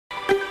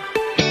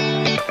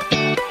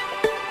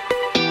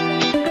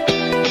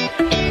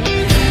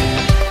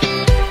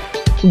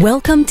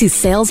Welcome to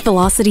Sales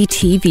Velocity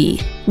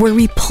TV, where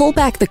we pull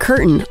back the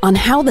curtain on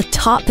how the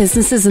top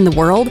businesses in the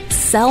world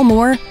sell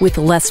more with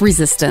less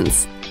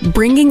resistance.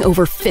 Bringing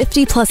over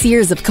 50 plus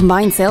years of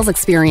combined sales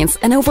experience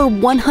and over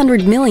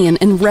 100 million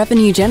in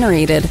revenue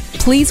generated,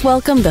 please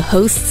welcome the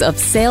hosts of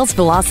Sales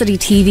Velocity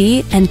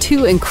TV and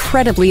two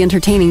incredibly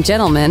entertaining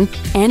gentlemen,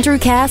 Andrew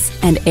Cass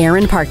and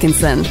Aaron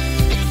Parkinson.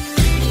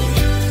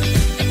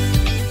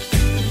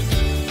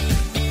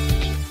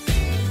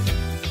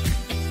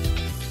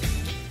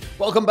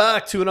 Welcome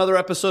back to another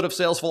episode of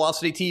Sales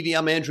Velocity TV.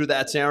 I'm Andrew,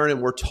 that's Aaron,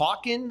 and we're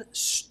talking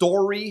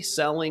story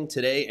selling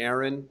today.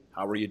 Aaron,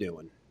 how are you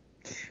doing?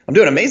 I'm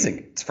doing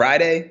amazing. It's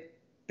Friday,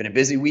 been a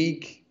busy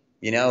week,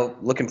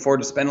 looking forward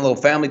to spending a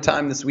little family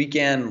time this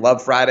weekend.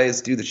 Love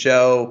Fridays, do the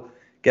show,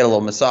 get a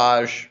little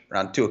massage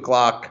around 2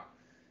 o'clock,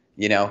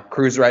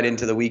 cruise right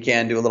into the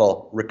weekend, do a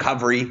little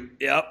recovery.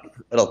 Yep.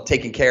 A little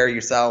taking care of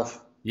yourself.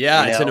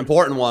 Yeah, it's an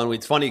important one.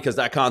 It's funny because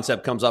that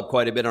concept comes up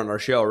quite a bit on our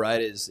show, right?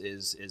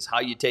 Is how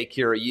you take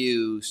care of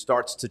you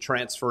starts to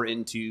transfer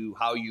into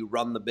how you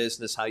run the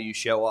business, how you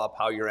show up,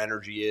 how your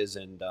energy is.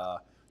 And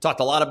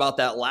talked a lot about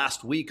that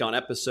last week on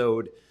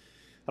episode,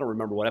 I don't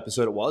remember what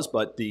episode it was,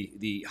 but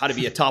the how to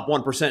be a top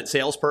 1%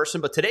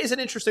 salesperson. But today's an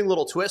interesting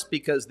little twist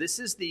because this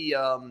is the,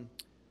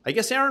 I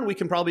guess, Aaron, we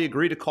can probably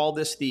agree to call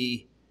this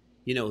the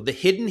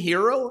hidden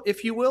hero,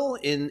 if you will,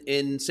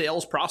 in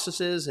sales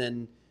processes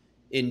and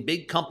in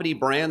big company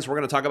brands. We're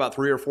going to talk about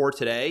 3 or 4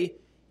 today,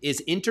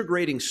 is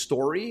integrating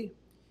story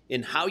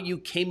in how you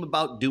came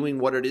about doing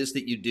what it is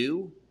that you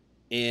do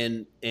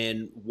and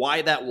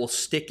why that will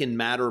stick and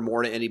matter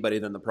more to anybody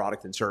than the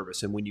product and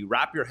service. And when you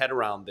wrap your head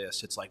around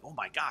this, it's like, oh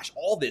my gosh,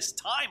 all this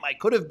time I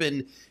could have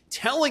been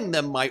telling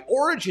them my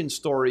origin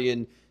story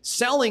and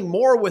selling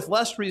more with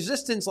less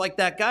resistance like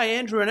that guy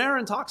Andrew and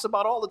Aaron talks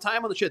about all the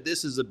time on the show.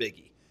 This is a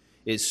biggie.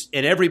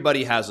 And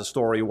everybody has a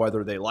story,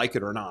 whether they like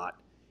it or not.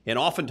 And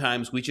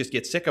oftentimes we just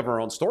get sick of our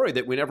own story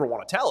that we never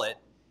want to tell it.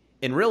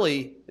 And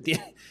really,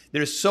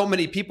 there's so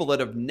many people that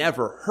have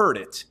never heard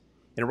it.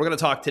 And we're going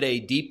to talk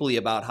today deeply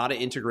about how to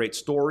integrate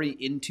story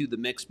into the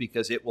mix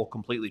because it will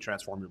completely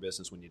transform your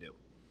business when you do.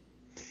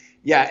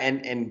 Yeah,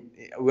 and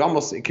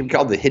it can be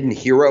called the hidden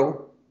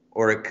hero,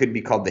 or it could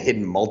be called the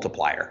hidden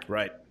multiplier.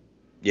 Right.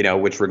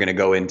 Which we're going to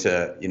go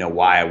into,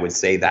 why I would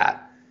say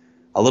that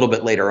a little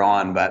bit later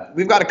on. But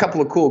we've got a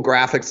couple of cool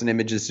graphics and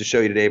images to show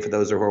you today for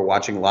those who are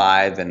watching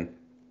live. And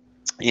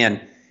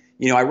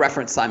I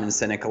reference Simon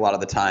Sinek a lot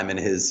of the time in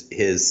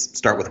his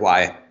Start With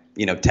Why,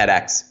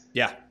 TEDx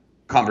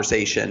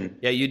conversation.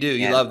 Yeah, you do.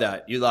 You love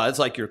that. It's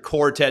like your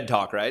core TED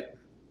Talk, right?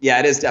 Yeah,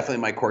 it is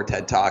definitely my core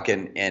TED Talk.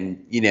 And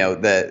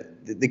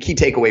the key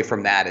takeaway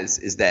from that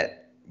is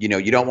that,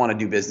 you don't want to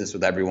do business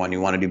with everyone. You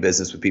want to do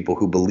business with people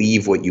who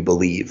believe what you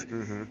believe.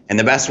 Mm-hmm. And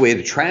the best way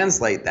to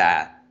translate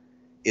that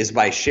is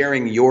by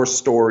sharing your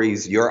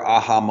stories, your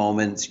aha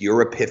moments,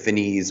 your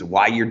epiphanies,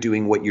 why you're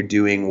doing what you're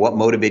doing, what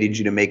motivated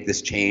you to make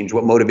this change,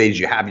 what motivated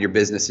you to have your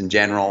business in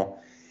general,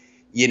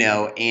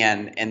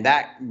 and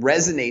that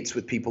resonates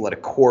with people at a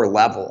core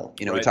level.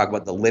 Right. We talk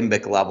about the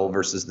limbic level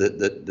versus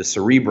the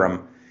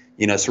cerebrum.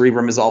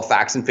 Cerebrum is all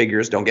facts and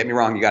figures. Don't get me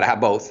wrong. You got to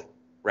have both,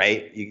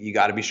 right? You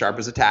got to be sharp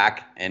as a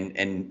tack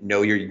and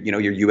know your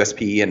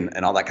USP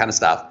and all that kind of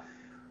stuff.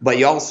 But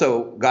you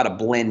also got to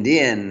blend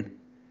in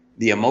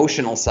the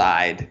emotional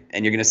side,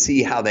 and you're going to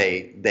see how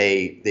they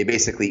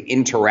basically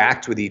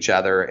interact with each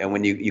other. And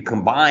when you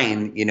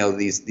combine,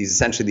 these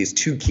essentially these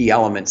two key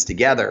elements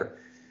together,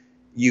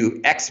 you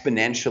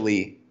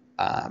exponentially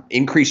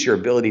increase your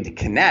ability to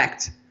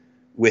connect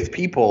with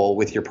people,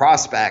 with your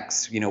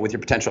prospects, with your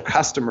potential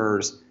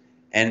customers,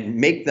 and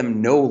make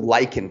them know,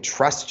 like, and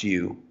trust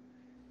you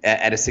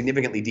at a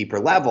significantly deeper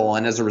level.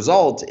 And as a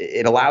result,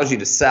 it allows you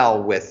to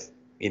sell with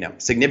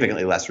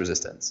significantly less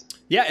resistance.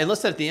 Yeah, and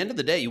listen, at the end of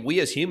the day, we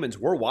as humans,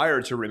 we're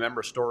wired to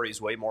remember stories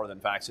way more than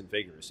facts and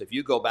figures. If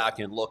you go back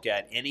and look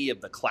at any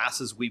of the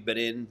classes we've been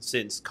in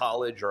since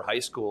college or high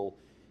school,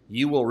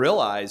 you will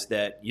realize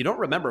that you don't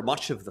remember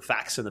much of the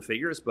facts and the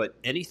figures, but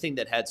anything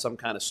that had some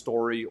kind of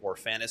story or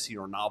fantasy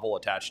or novel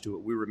attached to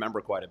it, we remember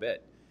quite a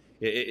bit.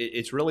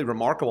 It's really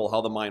remarkable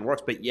how the mind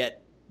works, but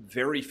yet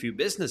very few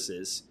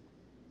businesses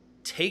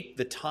take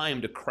the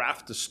time to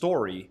craft a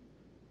story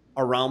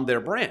around their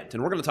brand.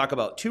 And we're going to talk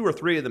about 2 or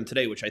 3 of them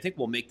today, which I think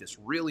will make this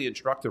really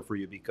instructive for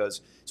you,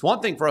 because it's one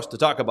thing for us to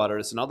talk about it.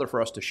 It's another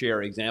for us to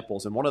share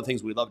examples. And one of the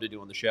things we love to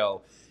do on the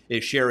show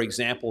is share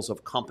examples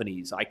of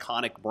companies,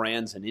 iconic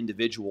brands, and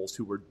individuals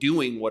who are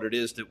doing what it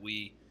is that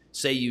we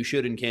say you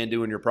should and can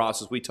do in your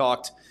process. We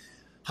talked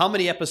how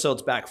many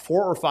episodes back?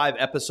 4 or 5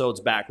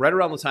 episodes back, right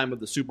around the time of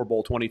the Super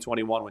Bowl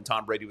 2021 when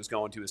Tom Brady was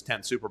going to his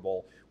 10th Super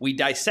Bowl. We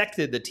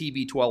dissected the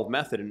TB12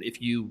 method. And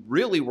if you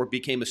really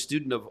became a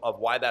student of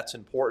why that's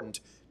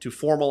important to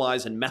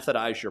formalize and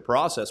methodize your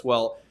process,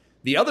 well,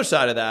 the other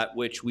side of that,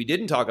 which we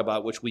didn't talk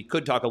about, which we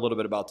could talk a little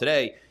bit about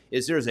today,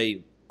 is there's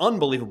a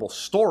unbelievable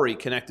story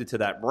connected to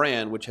that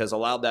brand, which has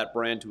allowed that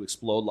brand to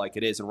explode like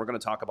it is. And we're going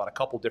to talk about a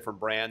couple different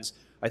brands.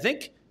 I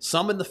think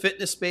some in the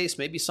fitness space,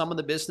 maybe some in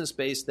the business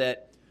space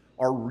that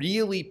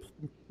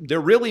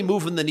they're really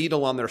moving the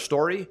needle on their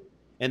story.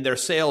 and their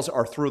sales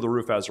are through the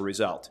roof as a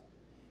result.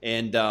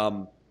 And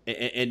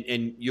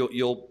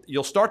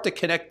you'll start to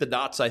connect the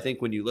dots, I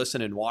think, when you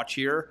listen and watch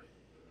here,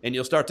 and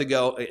you'll start to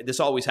go, this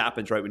always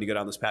happens, right? When you go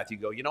down this path, you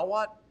go, you know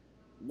what?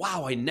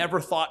 Wow, I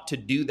never thought to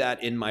do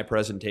that in my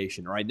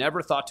presentation, or I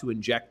never thought to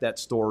inject that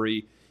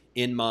story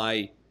in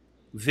my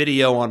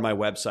video on my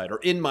website or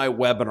in my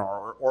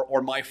webinar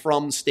or my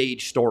from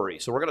stage story.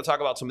 So we're going to talk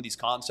about some of these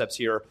concepts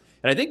here.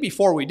 And I think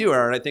before we do,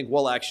 Aaron, I think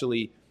we'll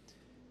actually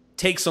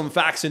take some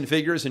facts and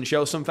figures and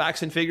show some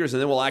facts and figures,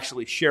 and then we'll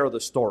actually share the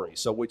story.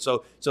 So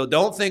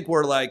don't think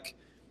we're like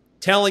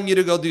telling you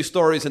to go do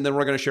stories and then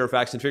we're going to share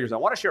facts and figures. I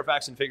want to share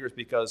facts and figures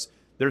because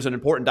there's an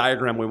important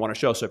diagram we want to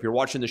show. So if you're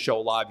watching the show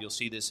live, you'll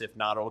see this. If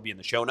not, it'll be in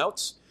the show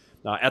notes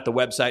at the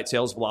website,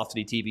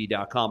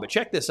 salesvelocitytv.com. But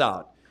check this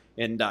out.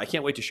 And I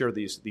can't wait to share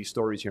these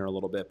stories here in a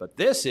little bit. But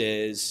this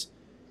is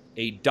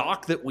a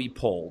doc that we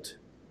pulled.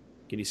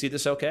 Can you see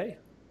this okay?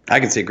 I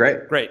can see it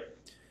great. Great.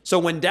 So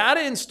when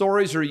data and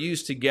stories are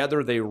used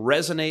together, they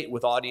resonate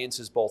with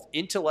audiences both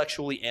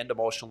intellectually and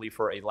emotionally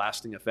for a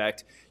lasting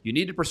effect. You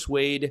need to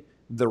persuade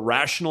the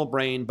rational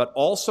brain, but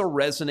also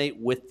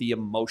resonate with the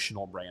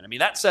emotional brain. I mean,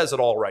 that says it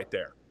all right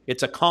there.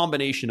 It's a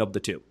combination of the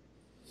two.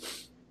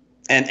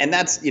 And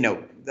that's,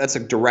 that's a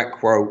direct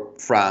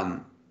quote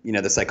from,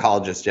 the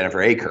psychologist Jennifer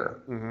Aaker,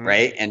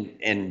 right?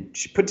 And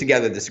she put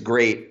together this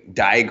great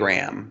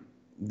diagram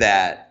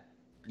that,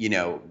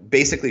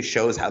 basically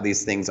shows how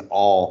these things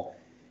all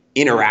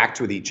interact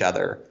with each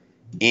other.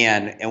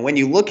 And when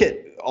you look at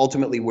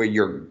ultimately where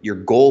your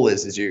goal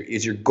is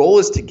your goal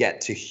is to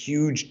get to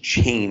huge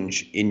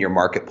change in your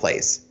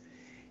marketplace.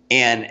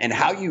 And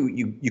how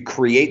you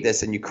create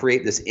this and you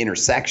create this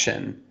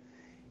intersection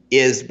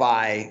is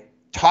by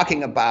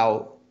talking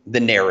about the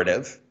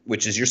narrative,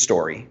 which is your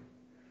story,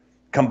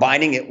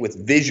 combining it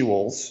with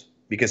visuals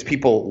because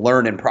people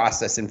learn and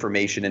process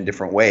information in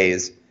different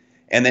ways,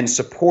 and then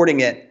supporting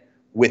it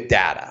with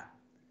data,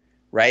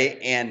 right?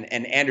 And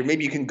Andrew,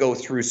 maybe you can go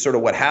through sort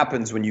of what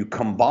happens when you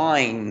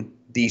combine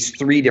these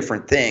three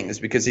different things,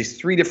 because these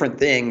three different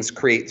things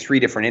create three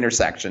different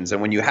intersections. And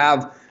when you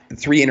have the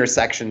three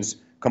intersections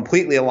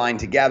completely aligned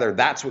together,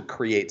 that's what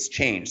creates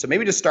change. So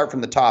maybe just start from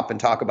the top and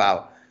talk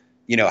about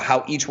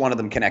how each one of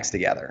them connects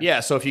together.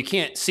 Yeah, so if you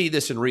can't see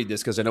this and read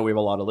this, because I know we have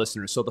a lot of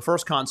listeners. So the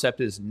first concept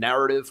is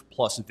narrative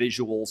plus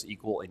visuals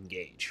equal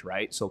engage,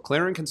 right? So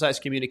clear and concise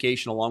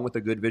communication along with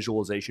a good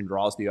visualization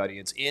draws the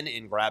audience in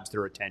and grabs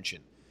their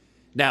attention.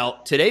 Now,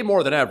 today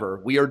more than ever,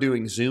 we are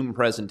doing Zoom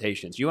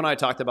presentations. You and I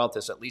talked about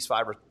this at least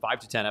 5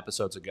 to 10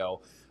 episodes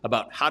ago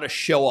about how to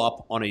show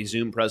up on a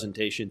Zoom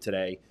presentation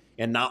today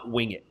and not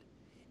wing it.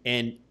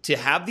 And to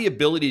have the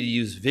ability to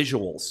use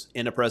visuals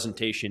in a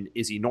presentation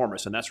is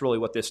enormous. And that's really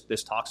what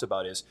this talks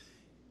about is,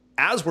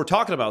 as we're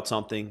talking about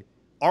something,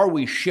 are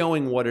we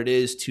showing what it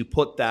is to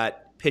put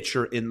that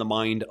picture in the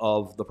mind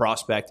of the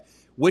prospect,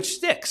 which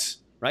sticks,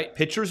 right?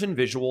 Pictures and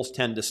visuals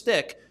tend to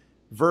stick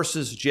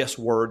versus just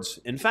words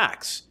and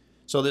facts.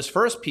 So this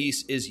first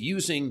piece is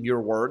using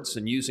your words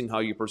and using how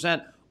you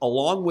present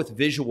along with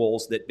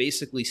visuals that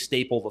basically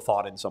staple the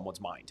thought in someone's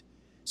mind.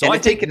 So I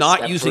think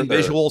not using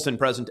visuals and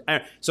present.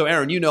 So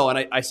Aaron,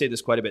 and I say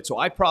this quite a bit. So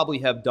I probably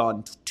have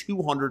done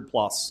 200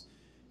 plus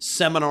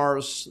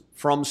seminars,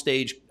 from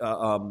stage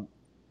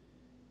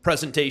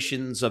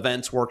presentations,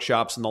 events,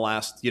 workshops in the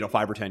last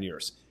 5 or 10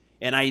 years.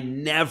 And I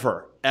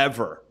never,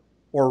 ever,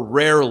 or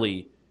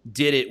rarely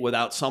did it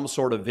without some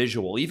sort of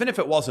visual, even if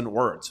it wasn't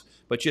words,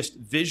 but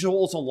just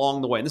visuals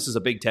along the way. And this is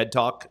a big TED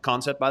Talk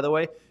concept, by the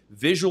way.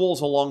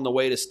 Visuals along the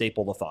way to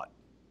staple the thought.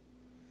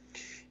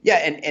 Yeah,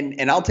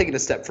 and I'll take it a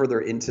step further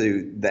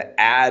into the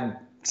ad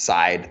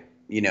side,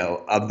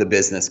 of the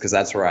business, because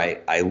that's where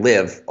I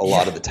live a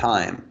lot of the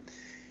time.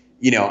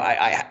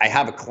 I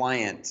have a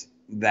client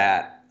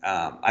that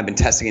I've been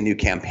testing a new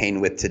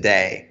campaign with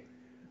today,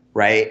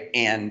 right?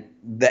 And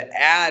the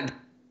ad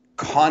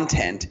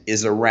content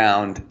is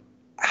around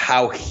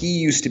how he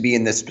used to be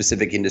in this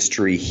specific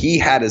industry. He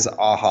had his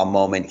aha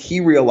moment. He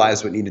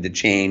realized what needed to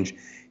change.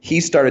 He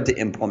started to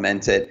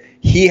implement it.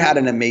 He had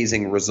an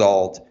amazing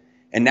result.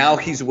 And now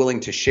he's willing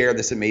to share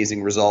this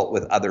amazing result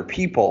with other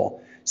people.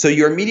 So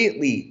you're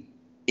immediately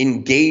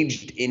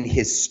engaged in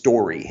his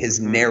story, his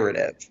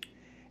narrative.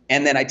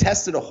 And then I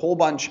tested a whole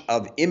bunch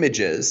of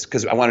images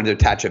because I wanted to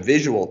attach a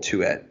visual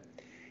to it.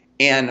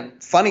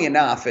 And funny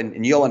enough,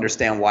 and you'll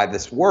understand why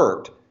this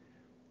worked,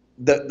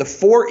 the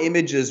 4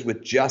 images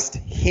with just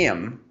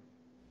him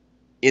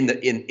in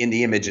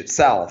the image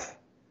itself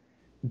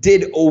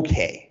did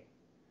okay,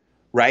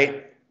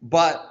 right?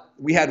 But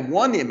we had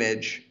one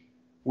image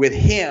with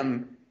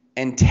him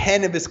and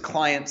 10 of his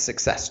clients'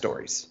 success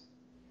stories,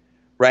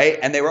 right?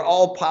 And they were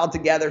all piled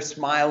together,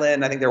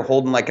 smiling. I think they were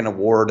holding like an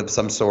award of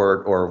some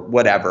sort or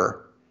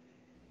whatever.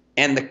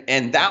 And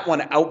that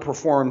one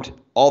outperformed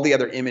all the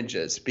other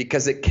images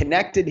because it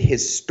connected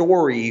his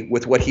story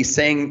with what he's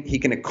saying he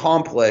can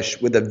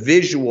accomplish with a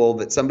visual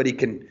that somebody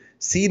can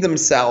see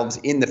themselves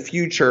in the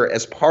future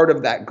as part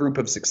of that group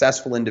of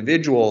successful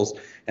individuals.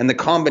 And the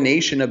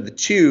combination of the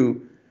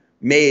two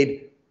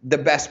made the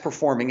best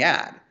performing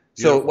ad.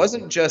 So it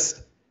wasn't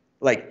just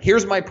like,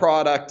 here's my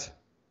product.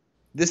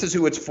 This is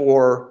who it's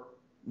for.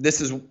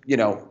 This is,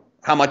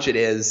 how much it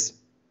is,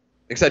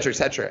 et cetera, et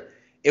cetera.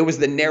 It was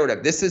the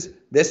narrative.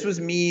 This was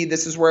me.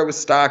 This is where I was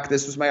stuck.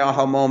 This was my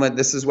aha moment.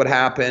 This is what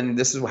happened.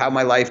 This is how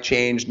my life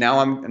changed. Now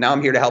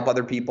I'm here to help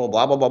other people,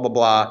 blah, blah, blah, blah,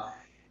 blah.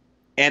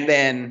 And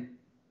then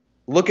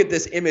look at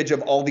this image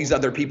of all these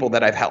other people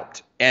that I've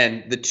helped.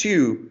 And the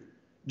two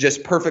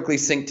just perfectly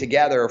sync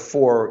together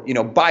for,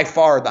 by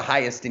far the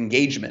highest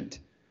engagement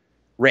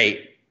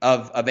rate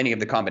of any of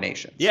the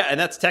combinations. Yeah, and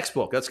that's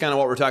textbook. That's kind of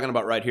what we're talking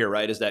about right here,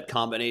 right? Is that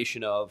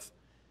combination of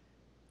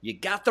you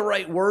got the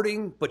right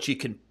wording, but you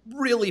can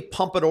really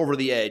pump it over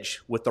the edge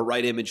with the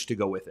right image to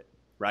go with it,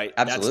 right?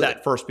 Absolutely. That's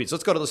that first piece.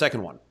 Let's go to the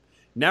second one.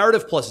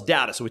 Narrative plus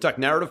data. So we talked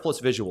narrative plus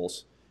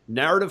visuals.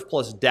 Narrative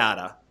plus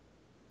data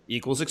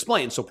equals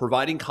explain. So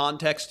providing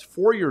context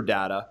for your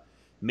data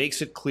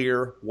makes it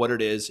clear what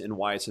it is and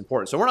why it's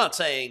important. So we're not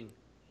saying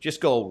just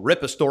go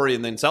rip a story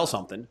and then sell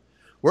something.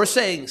 We're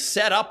saying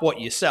set up what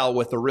you sell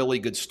with a really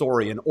good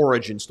story, an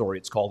origin story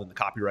it's called in the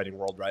copywriting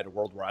world, right? A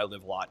world where I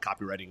live a lot,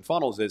 copywriting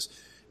funnels is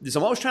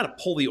I'm always trying to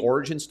pull the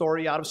origin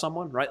story out of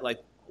someone, right?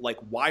 Like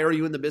why are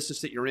you in the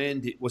business that you're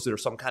in? Was there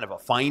some kind of a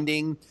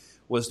finding?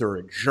 Was there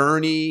a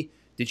journey?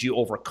 Did you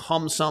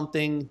overcome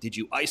something? Did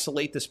you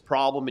isolate this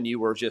problem and you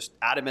were just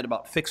adamant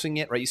about fixing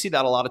it, right? You see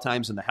that a lot of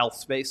times in the health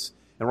space.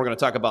 And we're going to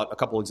talk about a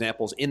couple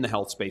examples in the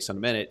health space in a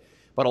minute.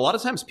 But a lot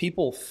of times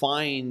people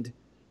find,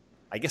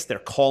 I guess, their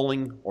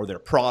calling or their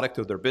product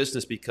or their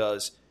business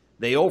because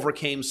they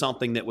overcame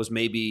something that was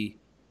maybe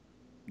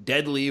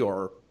deadly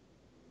or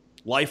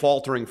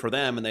life-altering for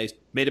them, and they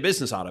made a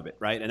business out of it,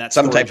 right? And that's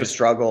some type of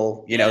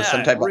struggle,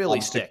 some type really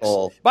of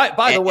obstacle. Sticks.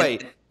 By the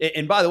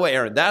way,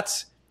 Aaron,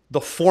 that's the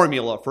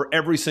formula for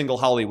every single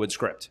Hollywood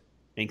script.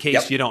 In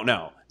case you don't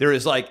know, there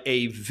is like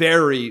a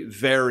very,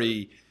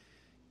 very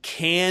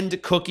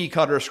canned cookie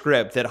cutter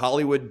script that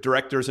Hollywood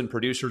directors and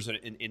producers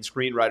and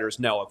screenwriters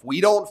know. If we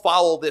don't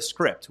follow this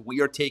script,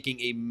 we are taking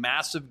a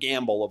massive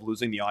gamble of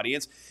losing the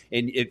audience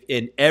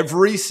in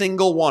every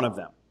single one of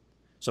them.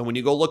 So when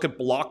you go look at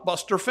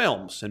blockbuster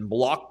films and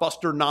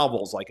blockbuster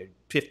novels, like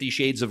 50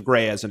 Shades of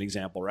Grey as an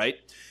example, right?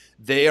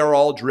 They are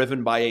all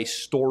driven by a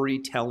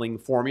storytelling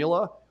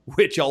formula,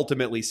 which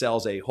ultimately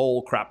sells a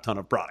whole crap ton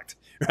of product,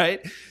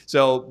 right?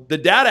 So the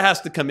data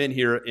has to come in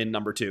here in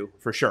number two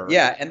for sure.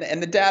 Yeah,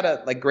 and the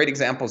data, like great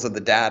examples of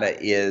the data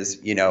is,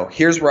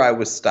 here's where I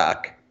was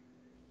stuck,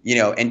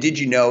 and did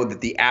you know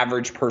that the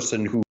average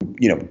person who,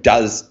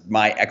 does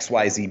my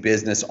XYZ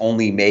business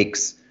only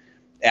makes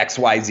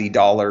XYZ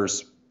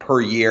dollars per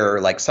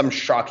year, like some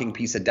shocking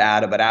piece of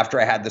data. But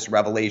after I had this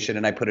revelation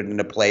and I put it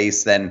into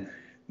place, then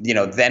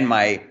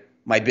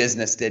my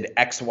business did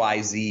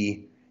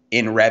XYZ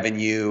in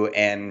revenue.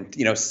 And,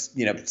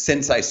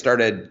 since I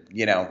started,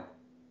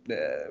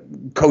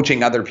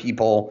 coaching other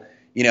people,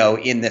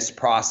 in this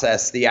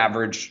process, the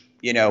average,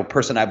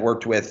 person I've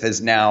worked with is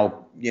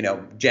now,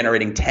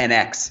 generating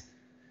 10x,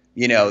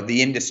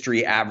 the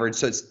industry average.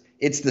 So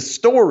it's the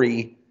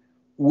story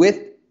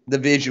with the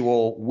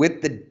visual,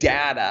 with the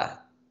data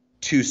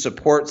to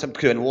support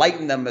to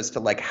enlighten them as to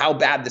like how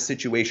bad the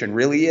situation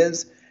really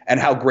is and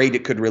how great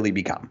it could really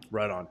become.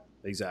 Right on.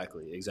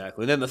 Exactly.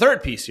 And then the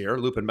third piece here,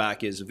 looping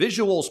back, is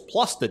visuals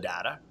plus the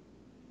data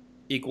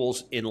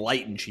equals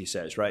enlighten, she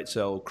says, right?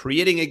 So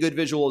creating a good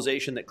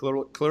visualization that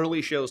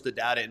clearly shows the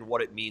data and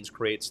what it means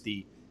creates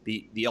the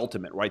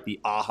ultimate, right?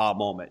 The aha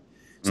moment.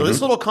 So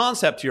this little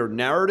concept here,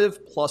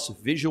 narrative plus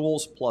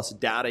visuals plus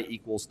data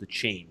equals the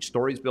change.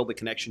 Stories build a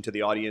connection to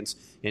the audience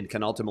and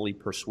can ultimately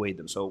persuade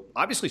them. So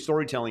obviously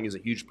storytelling is a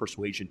huge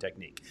persuasion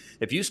technique.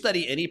 If you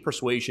study any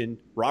persuasion,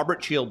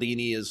 Robert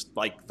Cialdini is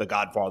like the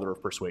godfather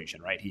of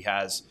persuasion, right? He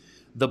has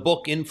the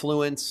book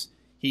Influence.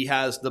 He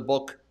has the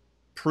book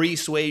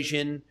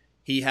Persuasion.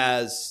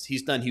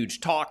 He's done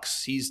huge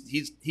talks.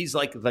 He's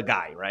like the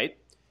guy, right?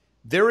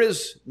 There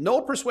is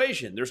no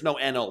persuasion. There's no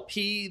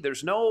NLP.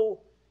 There's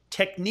no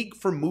technique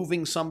for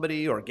moving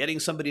somebody or getting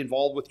somebody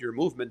involved with your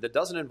movement that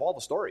doesn't involve a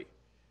story.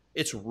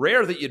 It's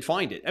rare that you'd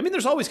find it. I mean,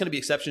 there's always going to be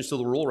exceptions to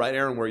the rule, right,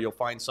 Aaron, where you'll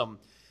find some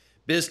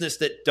business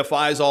that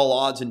defies all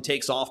odds and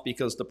takes off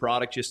because the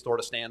product just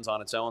sort of stands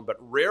on its own. But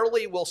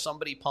rarely will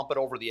somebody pump it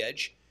over the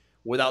edge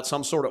without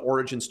some sort of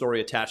origin story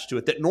attached to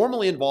it that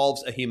normally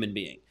involves a human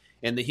being.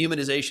 And the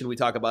humanization we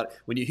talk about,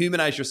 when you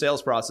humanize your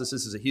sales process,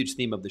 this is a huge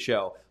theme of the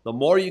show. The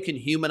more you can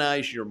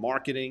humanize your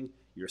marketing,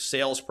 your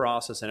sales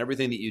process, and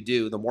everything that you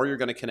do, the more you're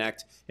going to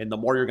connect and the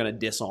more you're going to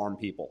disarm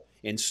people.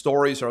 And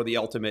stories are the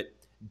ultimate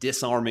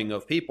disarming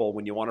of people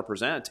when you want to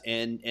present.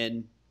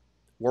 And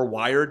we're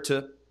wired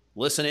to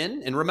listen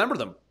in and remember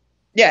them.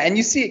 Yeah, and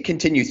you see it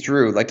continue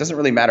through. Like, doesn't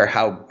really matter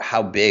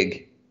how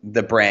big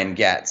the brand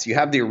gets. You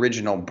have the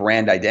original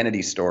brand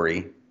identity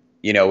story,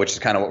 which is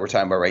kind of what we're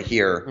talking about right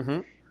here. Mm-hmm.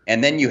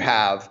 And then you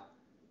have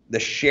the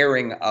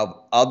sharing of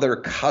other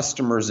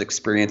customers'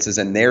 experiences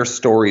and their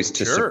stories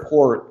to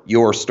support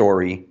your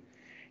story.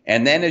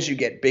 And then as you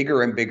get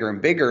bigger and bigger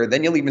and bigger,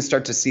 then you'll even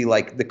start to see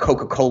like the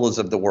Coca-Colas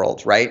of the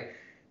world, right?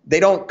 They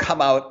don't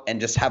come out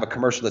and just have a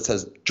commercial that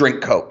says,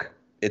 drink Coke.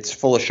 It's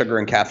full of sugar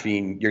and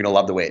caffeine. You're going to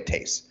love the way it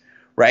tastes.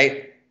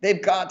 right?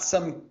 They've got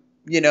some,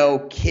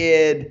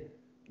 kid,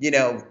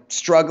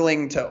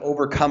 struggling to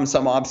overcome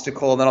some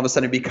obstacle, and then all of a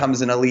sudden he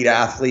becomes an elite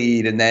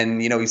athlete, and then,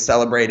 he's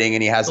celebrating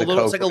and he has a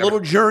Coke. It's like a little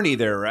journey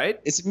there, right?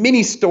 It's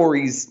mini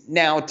stories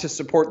now to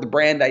support the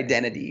brand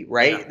identity,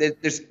 right? Yeah.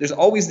 There's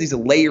always these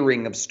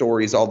layering of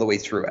stories all the way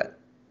through it.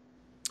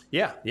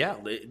 Yeah.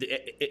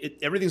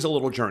 Everything's a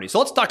little journey. So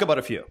let's talk about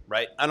a few,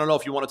 right? I don't know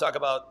if you want to talk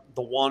about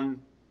the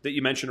one that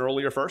you mentioned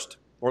earlier first,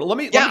 or let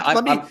me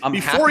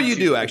before you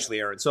do, actually,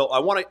 Aaron. So I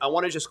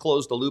want to just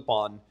close the loop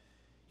on,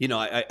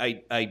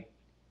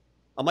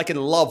 I'm like in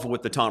love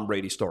with the Tom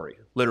Brady story.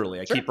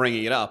 Literally, I keep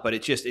bringing it up, but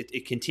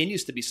it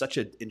continues to be such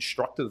an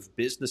instructive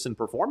business and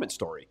performance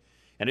story.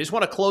 And I just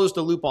want to close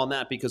the loop on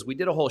that because we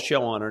did a whole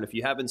show on it. And if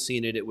you haven't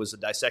seen it, it was a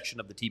dissection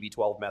of the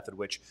TB12 method,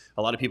 which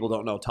a lot of people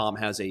don't know. Tom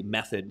has a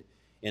method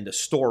and a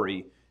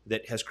story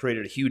that has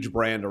created a huge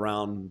brand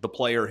around the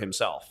player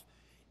himself.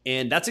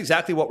 And that's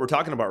exactly what we're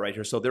talking about right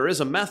here. So there is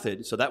a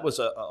method. So that was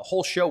a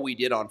whole show we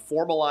did on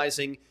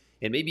formalizing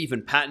and maybe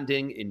even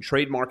patenting and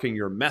trademarking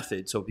your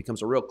method so it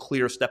becomes a real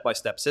clear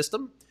step-by-step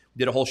system. We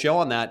did a whole show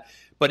on that.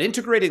 But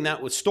integrating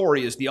that with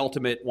story is the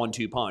ultimate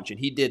 1-2 punch, and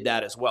he did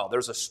that as well.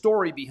 There's a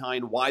story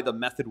behind why the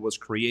method was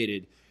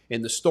created,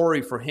 and the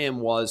story for him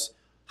was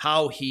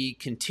how he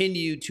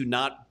continued to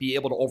not be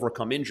able to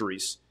overcome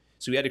injuries.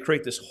 So he had to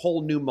create this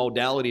whole new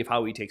modality of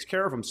how he takes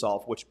care of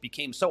himself, which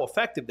became so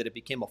effective that it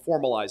became a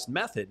formalized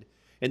method.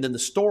 And then the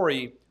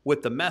story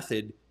with the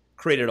method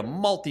created a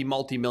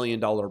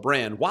multi-million-dollar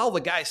brand while the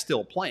guy's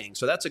still playing.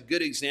 So that's a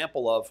good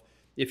example of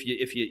if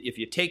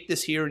you take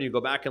this here and you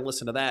go back and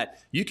listen to that,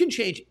 you can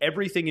change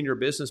everything in your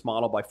business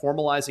model by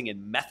formalizing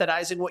and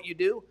methodizing what you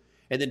do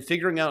and then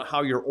figuring out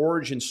how your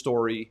origin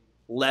story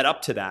led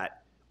up to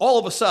that. All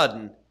of a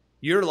sudden,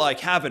 you're like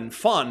having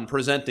fun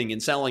presenting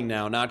and selling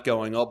now, not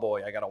going, oh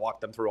boy, I got to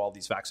walk them through all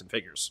these facts and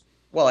figures.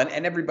 Well,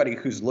 and everybody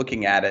who's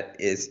looking at it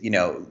is,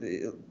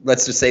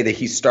 let's just say that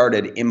he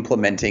started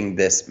implementing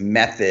this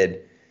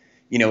method,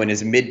 in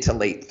his mid to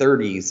late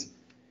 30s.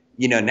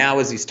 Now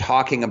as he's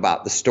talking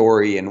about the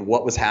story and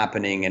what was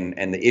happening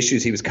and the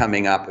issues he was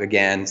coming up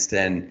against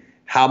and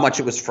how much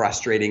it was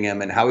frustrating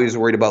him and how he was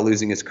worried about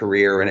losing his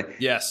career. And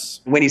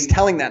yes, when he's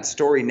telling that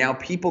story, now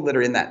people that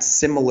are in that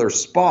similar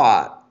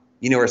spot,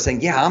 are saying,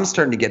 yeah, I'm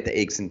starting to get the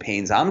aches and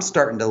pains. I'm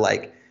starting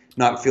to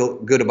not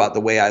feel good about the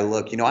way I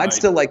look. I'd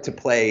still like to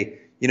play,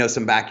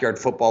 some backyard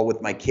football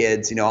with my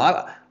kids.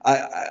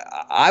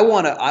 I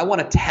want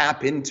to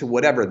tap into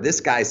whatever this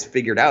guy's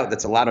figured out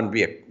that's allowed him to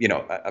be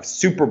a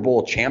Super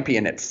Bowl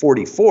champion at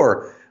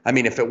 44. I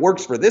mean, if it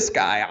works for this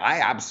guy,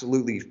 I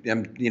absolutely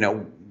am,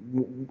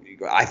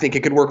 I think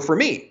it could work for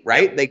me,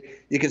 right?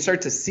 You can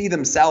start to see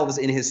themselves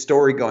in his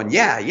story going,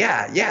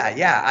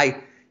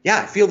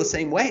 I feel the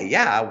same way.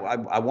 Yeah,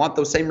 I want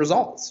those same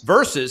results.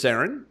 Versus,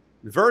 Aaron,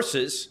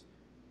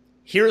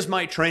 here's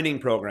my training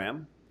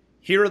program.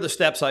 Here are the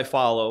steps I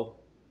follow,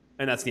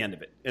 and that's the end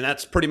of it. And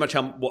that's pretty much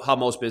how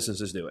most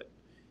businesses do it.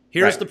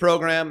 Here's the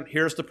program.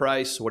 Here's the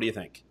price. What do you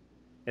think?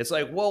 It's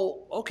like,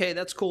 well, okay,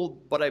 that's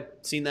cool, but I've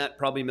seen that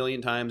probably a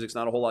million times. It's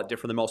not a whole lot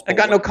different than most. I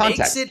got no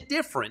context. What makes it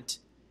different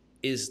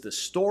is the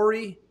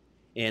story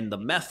and the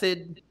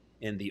method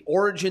and the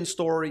origin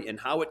story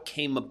and how it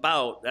came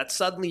about. That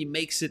suddenly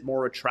makes it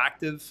more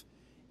attractive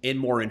and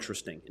more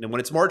interesting. And when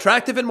it's more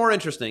attractive and more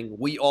interesting,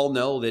 we all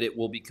know that it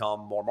will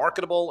become more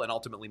marketable and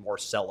ultimately more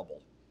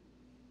sellable.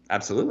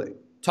 Absolutely.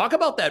 Talk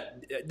about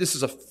that. This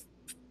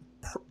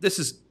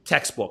is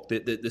textbook,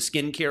 the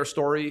skincare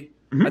story.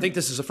 Mm-hmm. I think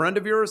this is a friend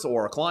of yours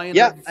or a client.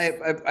 Yeah, I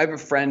have a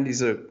friend.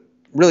 He's a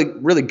really,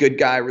 really good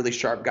guy, really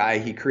sharp guy.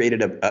 He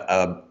created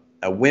a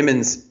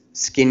women's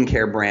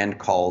skincare brand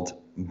called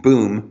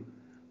Boom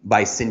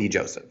by Cindy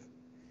Joseph.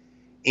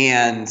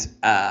 And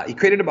he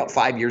created it about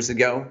 5 years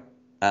ago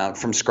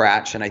from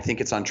scratch. And I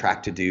think it's on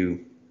track to do,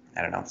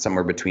 I don't know,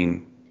 somewhere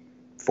between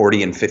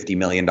 $40 and $50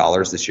 million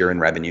this year in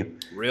revenue.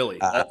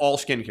 Really? All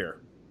skincare?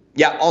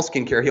 Yeah, all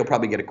skincare. He'll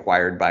probably get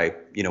acquired by,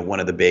 one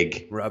of the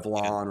big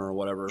Revlon or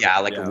whatever. Yeah,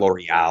 like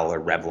L'Oreal or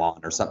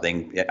Revlon or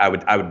something.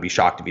 I would be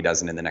shocked if he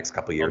doesn't in the next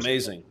couple of years.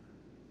 Amazing.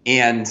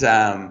 And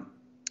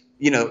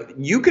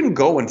you can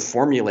go and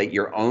formulate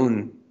your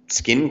own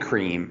skin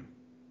cream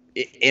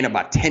in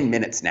about 10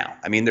 minutes now.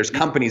 I mean, there's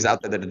companies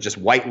out there that just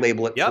white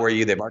label it for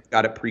you. They've already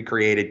got it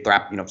pre-created,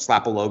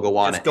 slap a logo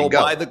on it. Go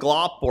buy the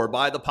glop or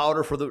buy the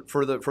powder for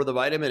the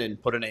vitamin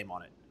and put a name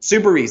on it.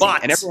 Super easy.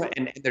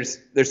 And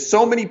there's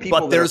so many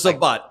people. But there's a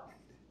but.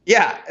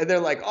 Yeah, and they're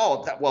like,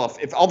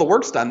 if all the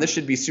work's done, this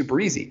should be super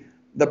easy.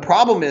 The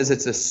problem is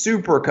it's a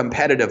super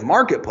competitive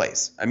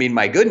marketplace. I mean,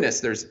 my goodness,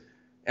 there's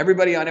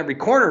everybody on every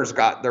corner's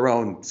got their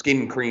own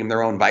skin cream,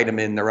 their own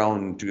vitamin, their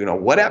own,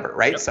 whatever,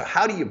 right? Yep. So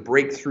how do you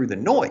break through the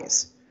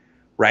noise,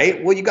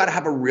 right? Well, you got to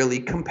have a really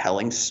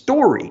compelling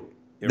story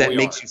that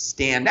makes you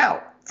stand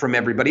out from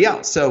everybody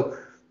else. So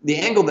the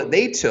angle that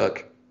they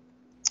took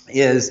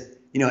is,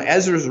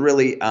 Ezra's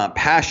really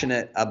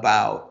passionate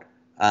about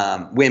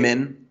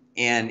women,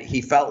 and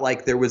he felt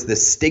like there was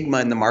this stigma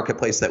in the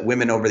marketplace that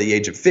women over the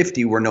age of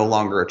 50 were no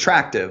longer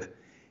attractive.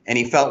 And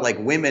he felt like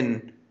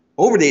women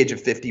over the age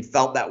of 50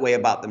 felt that way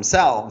about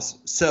themselves.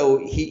 So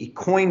he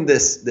coined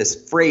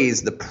this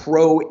phrase, the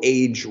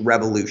pro-age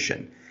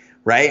revolution,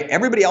 right?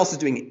 Everybody else is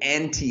doing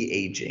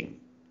anti-aging.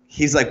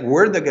 He's like,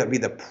 we're going to be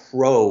the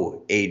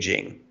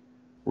pro-aging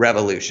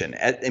revolution.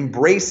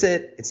 Embrace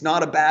it. It's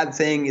not a bad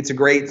thing. It's a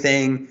great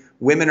thing.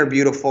 Women are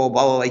beautiful,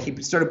 blah, blah, blah.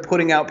 He started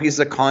putting out pieces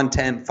of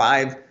content,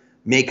 5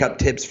 makeup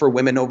tips for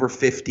women over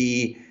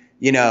 50,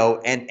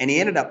 and he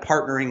ended up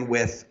partnering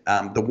with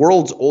the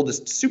world's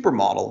oldest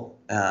supermodel,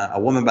 a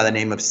woman by the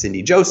name of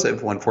Cindy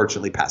Joseph, who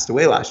unfortunately passed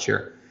away last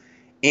year.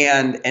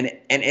 And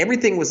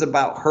everything was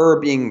about her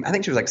being, I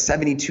think she was like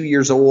 72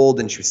 years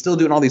old, and she was still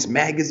doing all these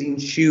magazine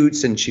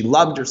shoots, and she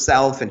loved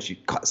herself, and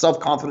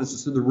self-confidence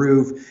was through the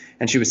roof.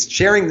 And she was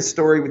sharing the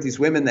story with these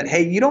women that,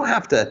 hey, you don't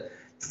have to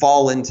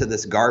fall into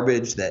this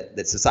garbage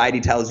that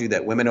society tells you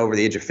that women over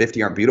the age of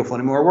 50 aren't beautiful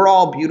anymore. We're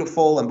all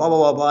beautiful and blah, blah,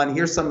 blah, blah. And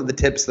here's some of the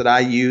tips that I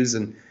use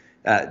and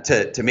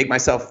to make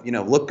myself,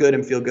 look good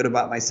and feel good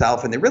about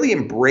myself. And they really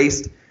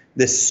embraced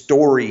this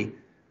story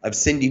of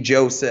Cindy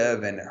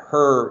Joseph and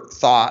her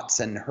thoughts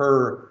and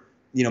her,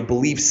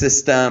 belief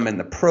system and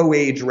the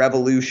pro-age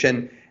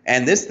revolution.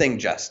 And this thing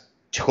just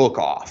took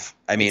off.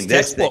 I mean,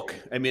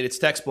 it's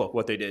textbook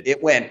what they did.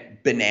 It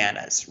went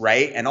bananas,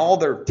 right? And all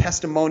their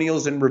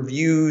testimonials and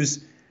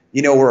reviews,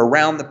 were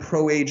around the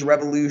pro-age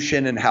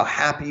revolution and how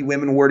happy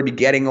women were to be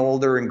getting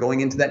older and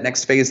going into that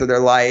next phase of their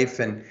life,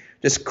 and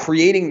just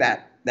creating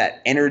that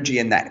energy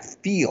and that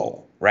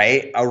feel,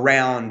 right,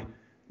 around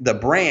the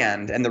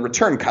brand. And the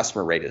return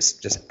customer rate is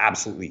just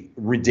absolutely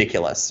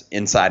ridiculous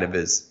inside of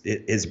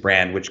his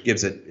brand, which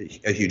gives it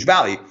a huge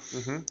value.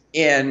 Mm-hmm.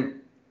 And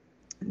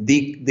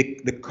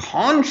the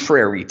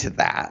contrary to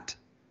that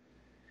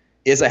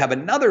is I have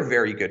another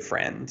very good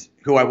friend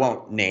who I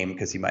won't name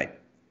because he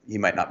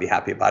might not be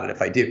happy about it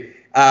if I do,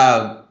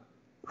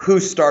 who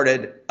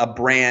started a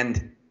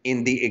brand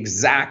in the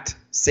exact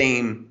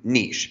same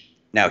niche.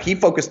 Now, he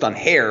focused on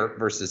hair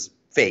versus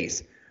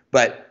face,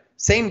 but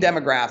same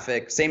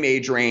demographic, same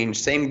age range,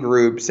 same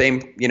group,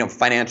 same,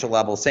 financial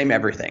level, same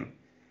everything.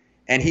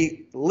 And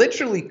he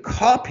literally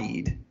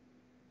copied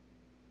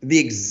the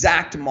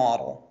exact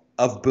model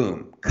of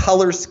Boom.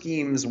 Color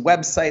schemes,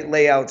 website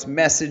layouts,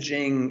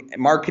 messaging,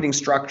 marketing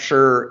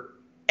structure,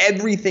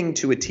 everything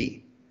to a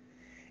T.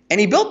 And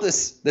he built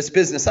this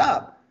business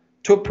up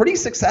to a pretty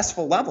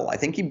successful level. I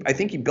think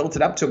he built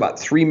it up to about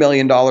 $3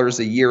 million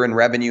a year in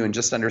revenue in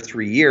just under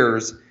 3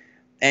 years.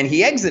 And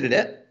he exited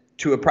it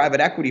to a private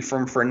equity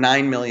firm for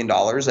 $9 million.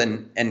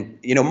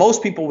 And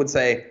most people would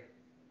say,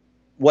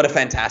 what a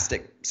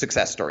fantastic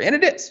success story. And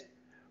it is,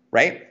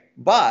 right?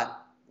 But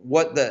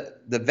what the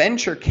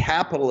venture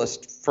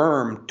capitalist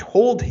firm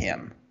told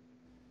him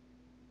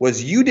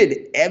was, you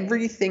did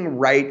everything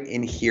right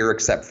in here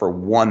except for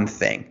one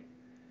thing.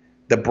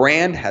 The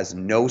brand has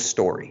no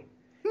story.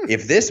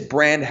 If this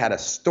brand had a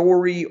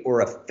story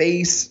or a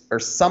face or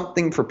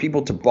something for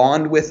people to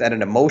bond with at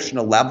an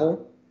emotional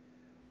level,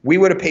 we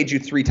would have paid you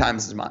 3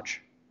 times as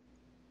much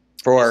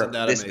for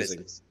this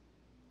business.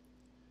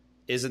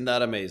 Isn't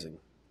that amazing?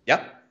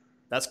 Yep.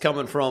 That's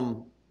coming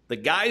from the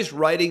guys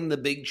writing the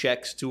big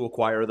checks to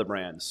acquire the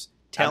brands,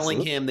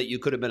 telling him that you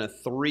could have been a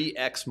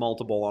 3x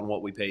multiple on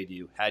what we paid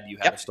you had you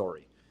had a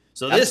story.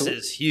 So this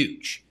is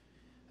huge.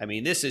 I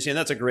mean, that's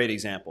a great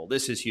example.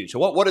 This is huge. So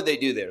what did they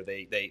do there?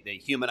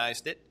 They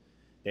humanized it.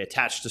 They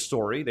attached a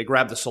story. They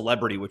grabbed the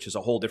celebrity, which is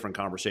a whole different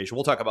conversation.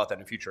 We'll talk about that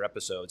in future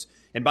episodes.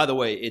 And by the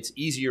way, it's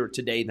easier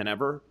today than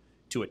ever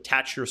to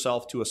attach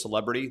yourself to a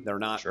celebrity. They're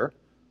not.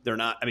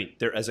 I mean,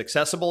 they're as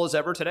accessible as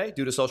ever today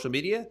due to social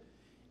media.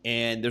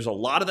 And there's a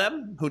lot of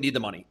them who need the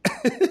money.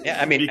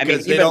 Yeah,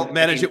 because they don't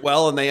manage it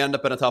well, and they end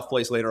up in a tough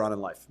place later on in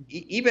life.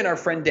 Even our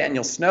friend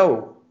Daniel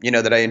Snow,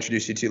 that I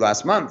introduced you to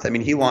last month. I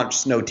mean, he launched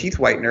Snow Teeth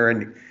Whitener,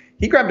 and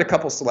he grabbed a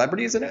couple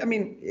celebrities. And I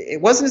mean, it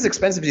wasn't as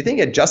expensive as you think.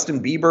 He had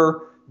Justin Bieber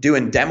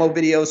doing demo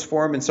videos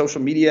for him in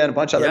social media and a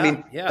bunch of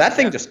other. That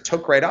thing just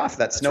took right off.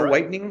 That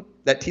whitening,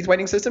 that teeth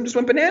whitening system just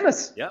went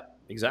bananas. Yeah,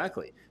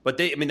 exactly. But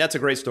that's a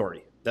great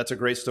story. That's a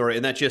great story.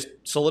 And that just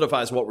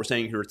solidifies what we're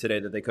saying here today,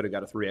 that they could have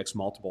got a 3x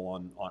multiple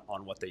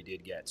on what they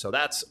did get. So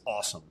that's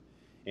awesome.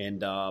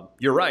 And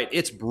you're right.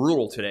 It's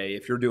brutal today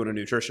if you're doing a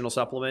nutritional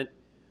supplement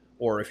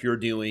or if you're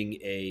doing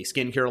a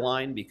skincare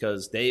line,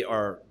 because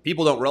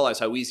people don't realize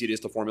how easy it is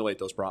to formulate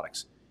those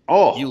products.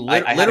 Oh, you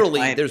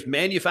literally, there's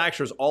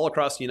manufacturers all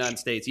across the United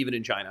States, even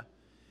in China,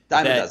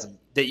 that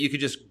you could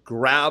just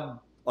grab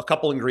a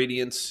couple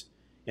ingredients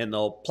and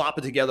they'll plop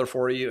it together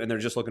for you, and they're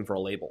just looking for a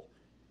label.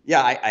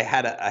 Yeah, I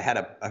had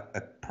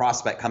a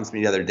prospect come to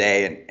me the other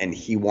day, and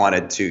he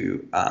wanted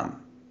to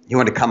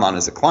come on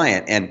as a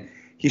client, and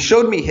he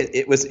showed me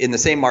it was in the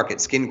same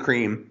market, skin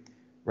cream,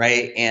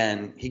 right?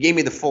 And he gave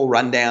me the full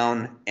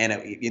rundown and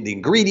the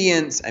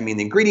ingredients. I mean,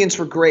 the ingredients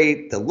were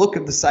great. The look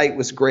of the site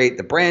was great.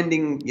 The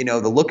branding, the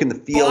look and the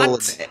feel.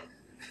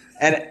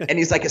 And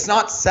he's like, it's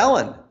not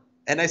selling.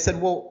 And I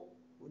said, well,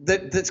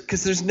 that's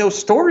because there's no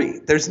story.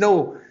 There's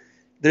no,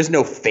 There's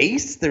no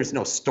face. There's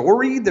no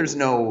story. There's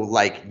no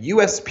like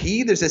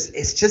USP.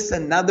 It's just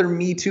another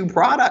Me Too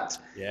product.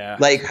 Yeah.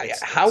 Like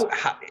how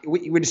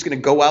we're just going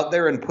to go out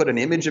there and put an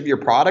image of your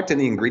product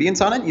and the ingredients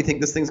on it? You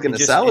think this thing's going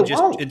to sell?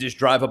 And just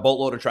drive a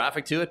boatload of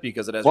traffic to it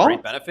because it has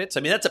great benefits.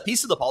 I mean, that's a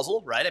piece of the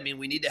puzzle, right? I mean,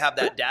 we need to have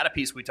that data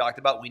piece we talked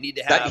about. We need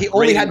to have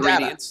great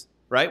ingredients,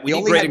 right? We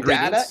need great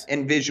ingredients. Data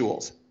and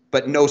visuals,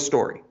 but no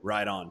story.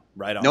 Right on.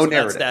 No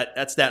narrative.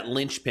 That's that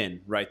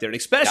linchpin right there. And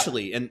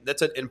especially, and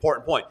that's an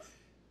important point,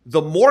 the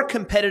more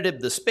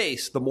competitive the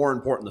space, the more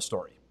important the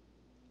story.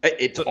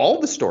 It's all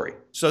the story.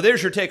 So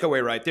there's your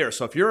takeaway right there.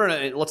 So if you're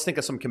let's think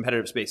of some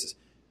competitive spaces.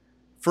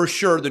 For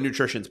sure, the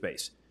nutrition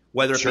space,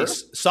 whether it be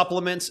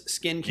supplements,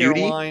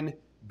 skincare line,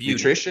 beauty.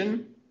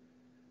 Nutrition,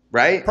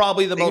 right?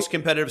 Probably the most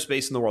competitive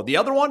space in the world. The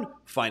other one,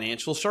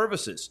 financial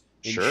services,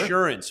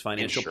 insurance,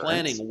 financial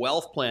planning,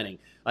 wealth planning.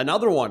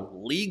 Another one,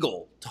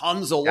 legal.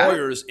 Tons of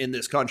lawyers in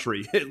this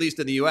country, at least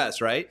in the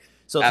U.S., right?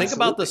 So think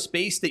about the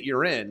space that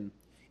you're in.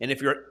 And if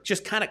you're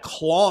just kind of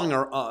clawing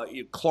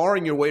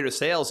your way to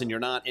sales and you're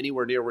not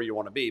anywhere near where you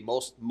want to be,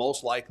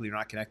 most likely you're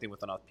not connecting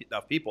with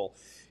enough people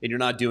and you're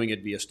not doing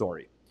it via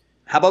story.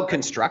 How about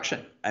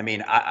construction? I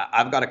mean,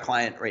 I've got a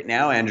client right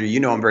now, Andrew, you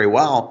know him very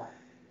well,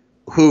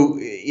 who,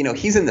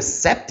 he's in the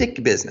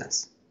septic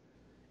business.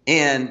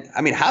 And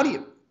I mean, how do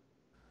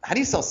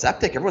you sell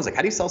septic? Everyone's like,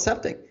 how do you sell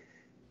septic?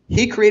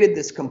 He created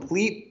this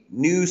complete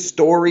new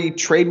story,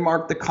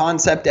 trademarked the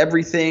concept,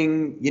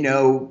 everything,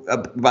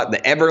 about the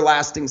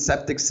everlasting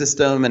septic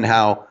system and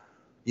how,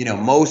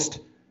 most,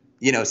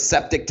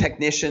 septic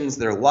technicians,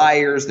 they're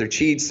liars, they're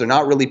cheats, they're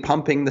not really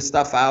pumping the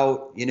stuff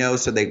out,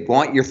 so they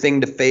want your thing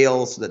to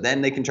fail so that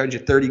then they can charge you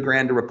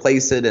 $30,000 to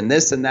replace it and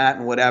this and that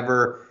and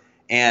whatever.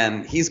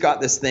 And he's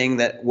got this thing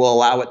that will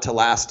allow it to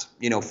last,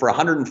 for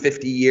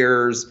 150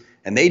 years.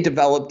 And they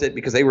developed it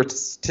because they were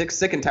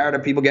sick and tired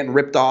of people getting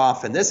ripped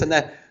off and this and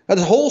that. But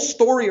this whole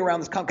story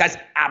around this guy's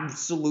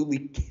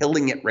absolutely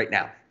killing it right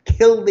now.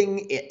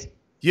 Killing it.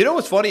 You know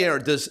what's funny,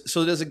 Aaron? Does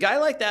a guy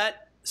like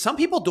that, some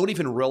people don't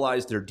even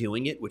realize they're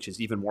doing it, which is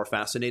even more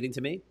fascinating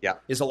to me. Yeah.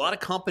 Is a lot of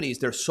companies,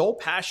 they're so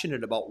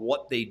passionate about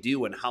what they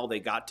do and how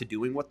they got to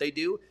doing what they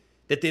do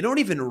that they don't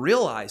even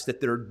realize that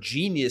they're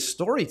genius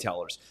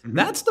storytellers. Mm-hmm.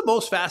 That's the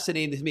most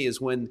fascinating to me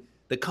is when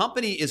the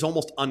company is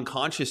almost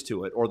unconscious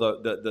to it, or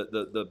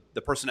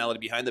the personality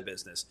behind the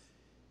business,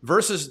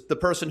 versus the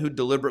person who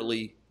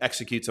deliberately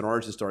executes an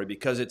origin story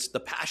because the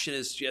passion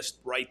is just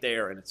right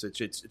there and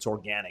it's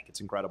organic.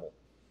 It's incredible.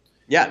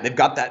 Yeah, they've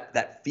got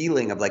that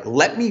feeling of like,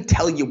 let me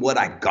tell you what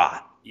I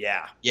got.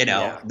 Yeah,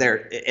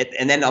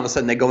 and then all of a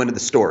sudden they go into the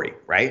story,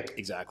 right?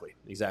 Exactly.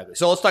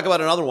 So let's talk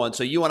about another one.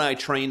 So you and I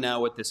train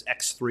now with this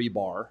X3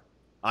 bar.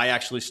 I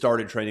actually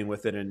started training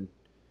with it and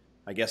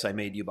I guess I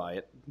made you buy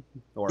it.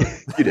 Or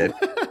you did.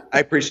 I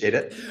appreciate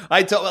it.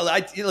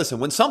 Listen,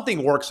 when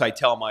something works, I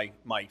tell my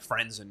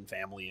friends and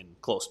family and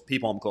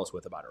people I'm close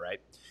with about it,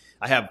 right?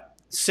 I have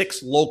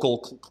 6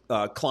 local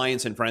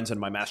clients and friends in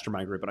my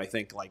mastermind group, and I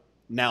think like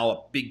now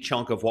a big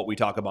chunk of what we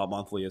talk about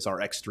monthly is our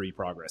X3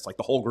 progress. Like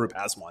the whole group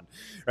has one,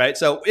 right?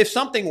 So if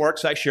something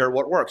works, I share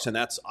what works, and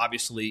that's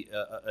obviously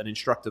an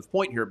instructive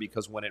point here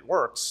because when it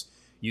works,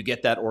 you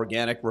get that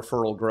organic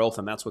referral growth,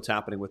 and that's what's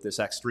happening with this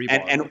X3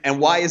 bar. And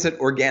why is it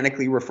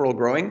organically referral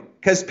growing?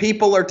 Because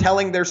people are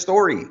telling their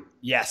story.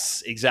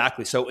 Yes,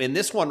 exactly. So in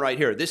this one right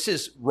here, this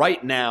is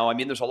right now, I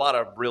mean, there's a lot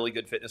of really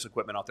good fitness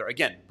equipment out there.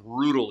 Again,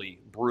 brutally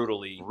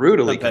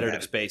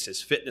competitive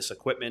spaces, fitness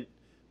equipment,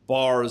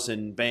 bars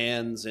and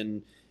bands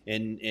and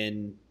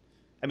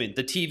I mean,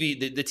 the TV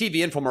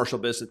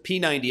infomercial business,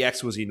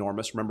 P90X was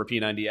enormous. Remember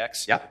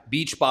P90X? Yeah.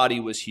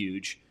 Beachbody was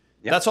huge.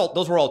 Yep.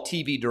 Those were all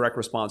TV direct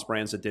response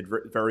brands that did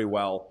very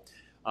well.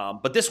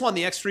 But this one,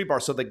 the X3 bar.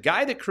 So the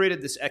guy that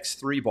created this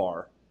X3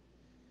 bar,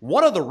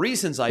 one of the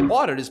reasons I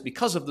bought it is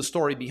because of the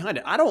story behind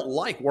it. I don't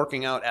like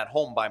working out at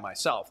home by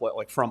myself. I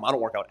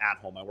don't work out at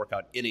home. I work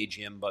out in a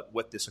gym, but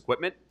with this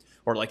equipment,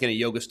 or like in a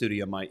yoga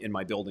studio in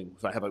my building.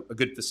 So I have a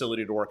good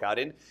facility to work out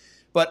in.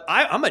 But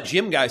I'm a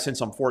gym guy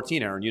since I'm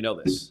 14, Aaron. You know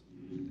this,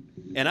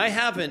 and I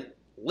haven't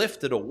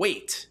lifted a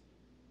weight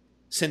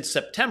since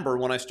September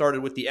when I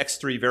started with the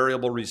X3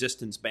 variable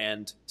resistance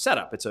band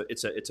setup. It's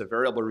a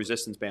variable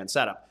resistance band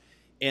setup.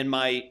 In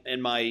my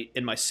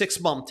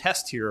 6-month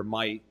test here,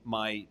 my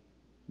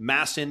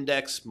mass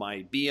index,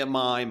 my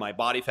BMI, my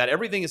body fat,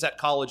 everything is at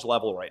college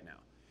level right now,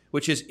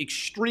 which is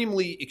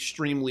extremely,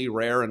 extremely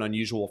rare and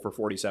unusual for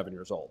 47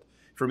 years old.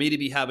 For me to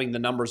be having the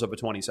numbers of a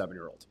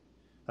 27-year-old.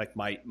 Like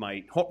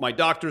my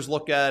doctors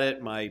look at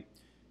it, my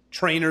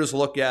trainers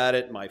look at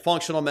it, my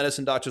functional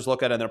medicine doctors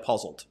look at it, and they're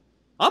puzzled.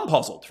 I'm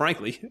puzzled,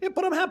 frankly,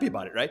 but I'm happy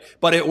about it, right?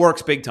 But it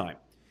works big time.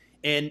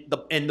 And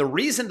the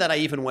reason that I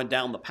even went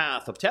down the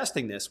path of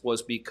testing this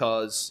was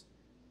because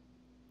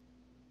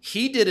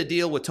he did a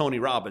deal with Tony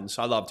Robbins.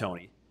 I love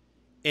Tony.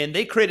 And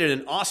they created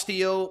an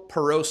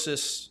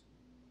osteoporosis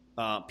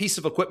piece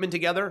of equipment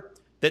together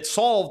that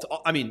solved,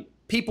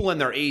 people in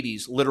their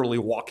 80s literally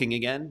walking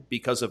again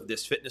because of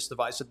this fitness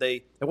device that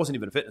it wasn't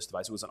even a fitness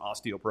device, it was an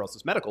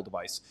osteoporosis medical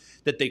device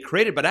that they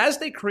created. But as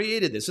they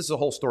created this is a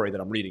whole story that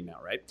I'm reading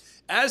now, right?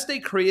 As they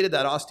created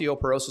that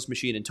osteoporosis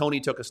machine, and Tony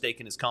took a stake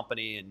in his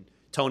company, and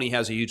Tony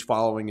has a huge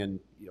following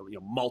and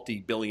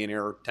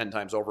multi-billionaire 10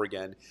 times over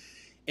again.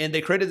 And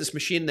they created this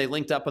machine, they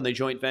linked up and they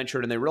joint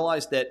ventured, and they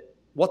realized that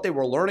what they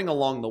were learning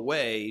along the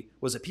way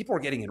was that people were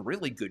getting in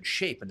really good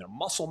shape and their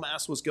muscle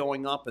mass was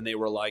going up. And they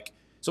were like,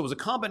 so it was a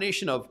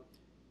combination of,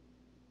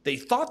 they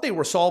thought they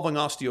were solving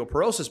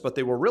osteoporosis, but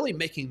they were really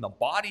making the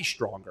body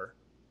stronger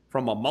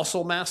from a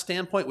muscle mass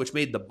standpoint, which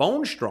made the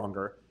bone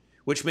stronger,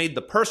 which made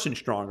the person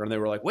stronger. And they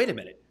were like, wait a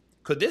minute,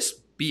 could this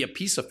be a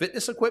piece of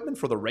fitness equipment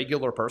for the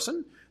regular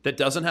person that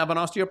doesn't have an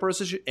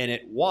osteoporosis issue? And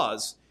it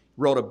was.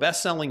 Wrote a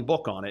best-selling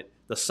book on it.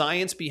 The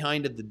science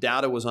behind it, the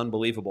data was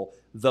unbelievable.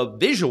 The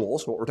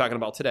visuals, what we're talking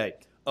about today,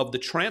 of the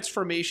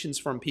transformations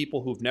from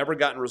people who've never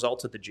gotten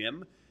results at the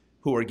gym,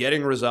 who are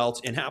getting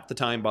results, and half the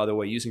time, by the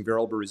way, using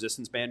variable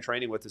resistance band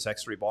training with this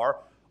X3 bar,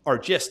 are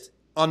just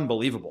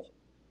unbelievable.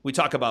 We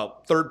talk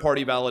about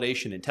third-party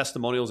validation and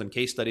testimonials and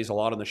case studies a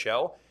lot on the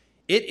show.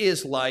 It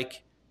is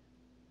like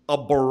a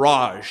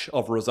barrage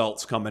of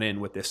results coming in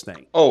with this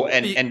thing. Oh,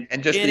 and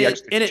just the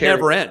extra cherry. And it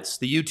never ends.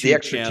 The YouTube The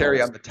extra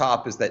cherry on the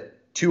top is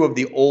that two of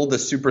the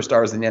oldest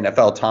superstars in the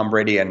NFL, Tom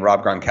Brady and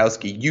Rob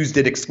Gronkowski, used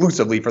it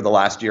exclusively for the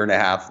last year and a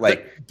half.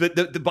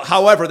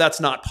 However, that's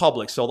not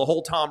public. So the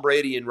whole Tom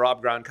Brady and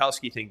Rob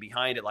Gronkowski thing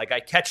behind it, like I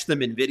catch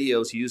them in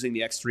videos using the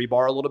X3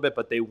 bar a little bit,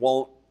 but they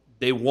won't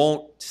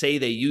say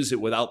they use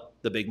it without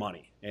the big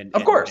money. And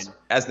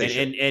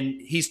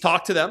he's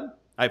talked to them.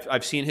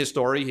 I've seen his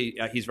story.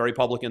 He's very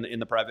public in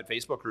the private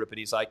Facebook group, and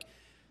he's like,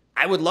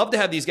 I would love to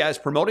have these guys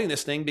promoting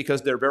this thing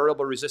because they're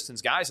variable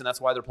resistance guys, and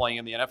that's why they're playing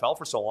in the NFL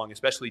for so long,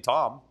 especially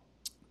Tom.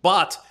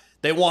 But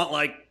they want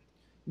like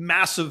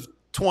massive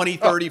 20,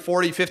 30,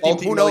 40,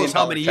 50, who knows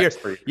how many years.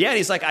 Yeah, and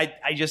he's like,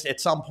 I just, at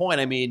some point,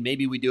 I mean,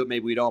 maybe we do it,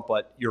 maybe we don't,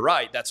 but you're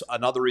right. That's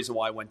another reason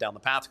why I went down the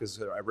path, because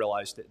I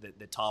realized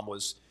that Tom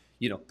was,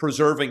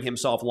 preserving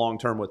himself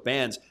long-term with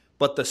bands.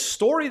 But the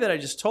story that I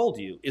just told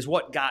you is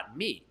what got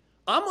me.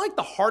 I'm like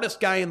the hardest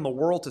guy in the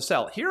world to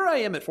sell. Here I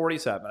am at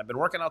 47. I've been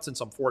working out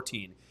since I'm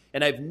 14.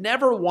 And I've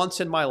never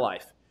once in my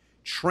life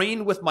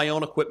trained with my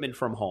own equipment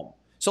from home.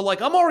 So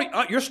like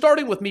you're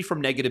starting with me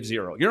from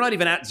 -0. You're not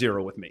even at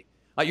 0 with me.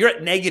 You're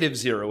at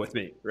 -0 with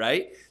me,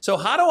 right? So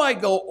how do I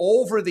go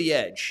over the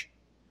edge?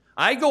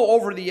 I go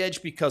over the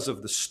edge because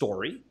of the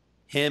story,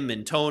 him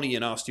and Tony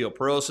and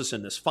osteoporosis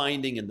and this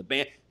finding and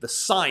the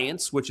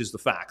science, which is the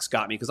facts,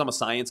 got me because I'm a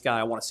science guy.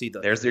 I want to see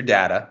there's their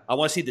data. I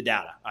want to see the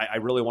data. I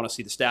really want to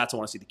see the stats. I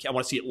want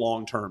to see it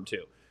long term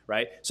too,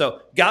 right?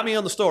 So got me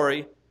on the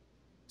story,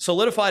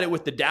 solidified it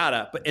with the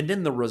data, and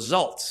then the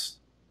results,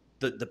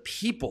 the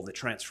people, the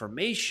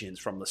transformations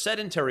from the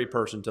sedentary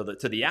person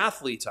to the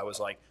athletes. I was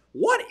like,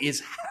 what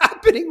is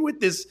happening with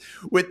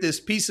this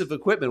piece of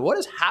equipment? What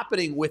is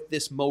happening with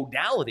this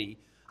modality?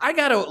 I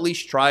got to at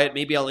least try it.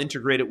 Maybe I'll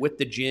integrate it with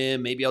the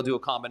gym. Maybe I'll do a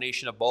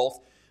combination of both.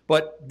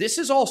 But this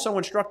is all so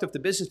instructive to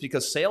business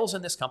because sales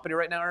in this company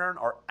right now, Aaron,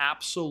 are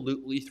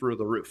absolutely through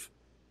the roof.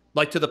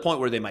 Like to the point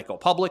where they might go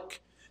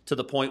public, to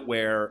the point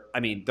where,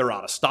 they're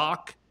out of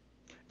stock.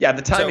 Yeah,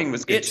 the timing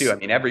was good too.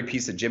 Every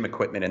piece of gym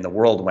equipment in the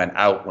world went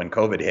out when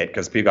COVID hit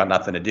because people got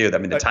nothing to do.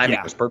 The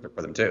timing was perfect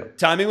for them too.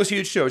 Timing was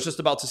huge too. I was just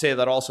about to say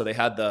that also. They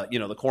had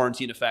the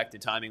quarantine effect. The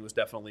timing was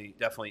definitely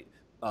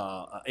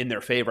in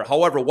their favor.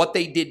 However, what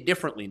they did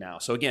differently now,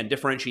 so again,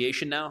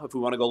 differentiation now, if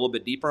we want to go a little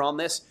bit deeper on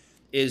this,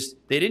 is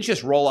they didn't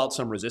just roll out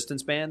some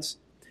resistance bands.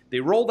 They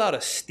rolled out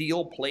a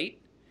steel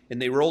plate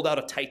and they rolled out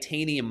a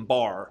titanium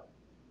bar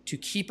to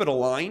keep it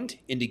aligned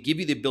and to give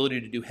you the ability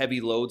to do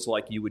heavy loads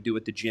like you would do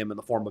at the gym in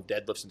the form of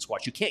deadlifts and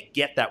squats. You can't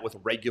get that with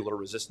regular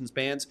resistance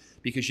bands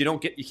because you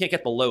can't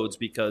get the loads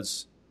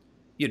because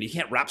you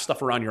can't wrap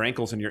stuff around your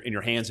ankles and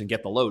your hands and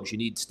get the loads. You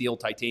need steel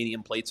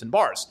titanium plates and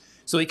bars.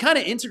 So he kind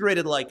of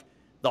integrated like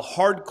the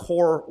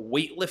hardcore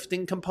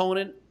weightlifting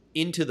component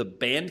into the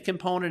band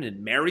component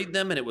and married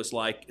them, and it's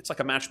like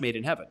a match made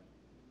in heaven.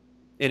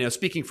 And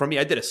speaking for me,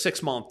 I did a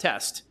 6-month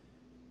test,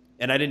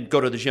 and I didn't go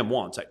to the gym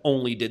once. I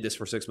only did this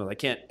for 6 months. I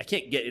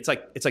can't get. It's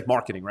like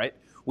marketing, right?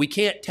 We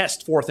can't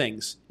test 4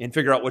 things and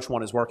figure out which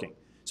one is working.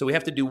 So we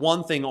have to do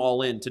one thing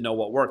all in to know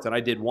what worked. And I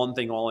did one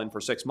thing all in for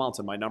 6 months,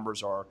 and my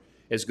numbers are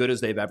as good as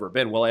they've ever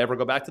been. Will I ever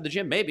go back to the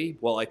gym? Maybe.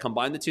 Will I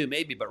combine the two?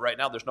 Maybe. But right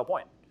now, there's no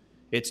point.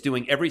 It's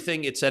doing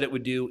everything it said it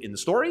would do in the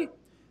story,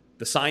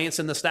 the science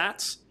and the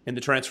stats, and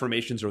the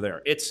transformations are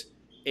there. It's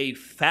a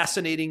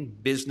fascinating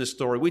business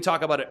story. We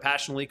talk about it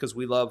passionately because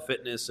we love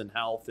fitness and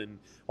health and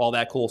all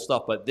that cool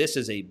stuff, but this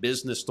is a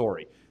business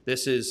story.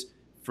 This is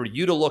for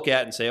you to look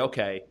at and say,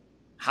 okay,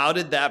 how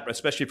did that,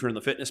 especially if you're in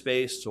the fitness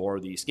space or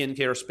the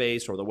skincare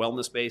space or the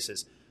wellness space,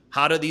 is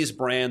how do these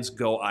brands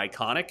go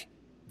iconic?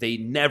 They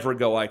never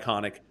go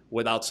iconic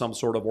without some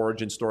sort of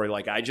origin story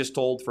like I just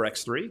told for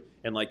X3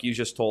 and like you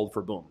just told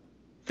for Boom.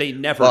 They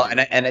never. Well,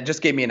 and it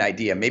just gave me an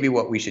idea. Maybe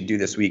what we should do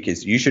this week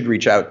is you should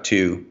reach out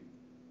to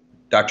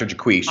Dr.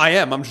 Jaquish. I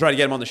am. I'm trying to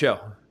get him on the show.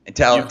 And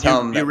tell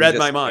him you read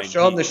my mind.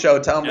 Show him the show.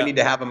 Tell him Yeah. we need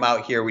to have him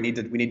out here. We need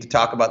to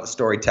talk about the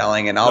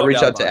storytelling. And I'll No reach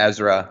doubt out to about it.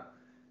 Ezra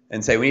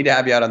and say we need to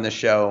have you out on the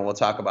show, and we'll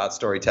talk about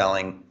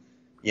storytelling,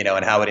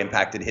 and how it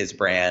impacted his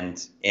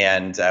brand.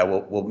 And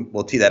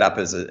we'll tee that up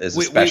as a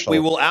special. We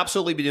will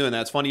absolutely be doing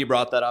that. It's funny you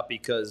brought that up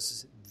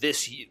because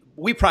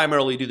we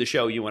primarily do the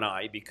show, you and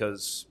I,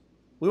 because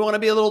we want to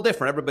be a little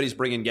different. Everybody's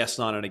bringing guests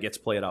on and it gets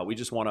played out. We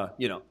just want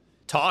to,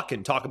 talk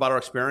about our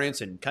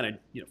experience and kind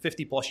of,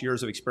 50 plus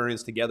years of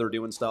experience together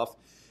doing stuff.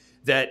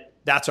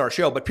 That's our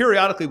show. But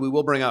periodically we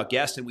will bring out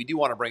guests, and we do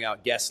want to bring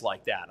out guests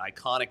like that,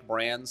 iconic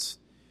brands.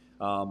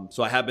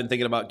 So I have been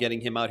thinking about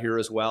getting him out here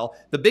as well.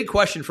 The big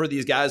question for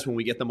these guys when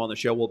we get them on the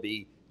show will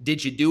be,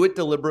 did you do it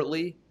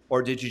deliberately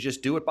or did you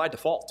just do it by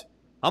default?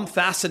 I'm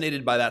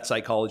fascinated by that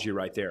psychology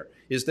right there.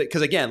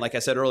 Because again, like I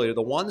said earlier,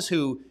 the ones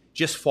who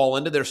just fall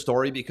into their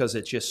story because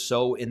it's just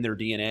so in their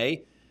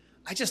DNA,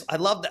 I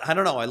love that. I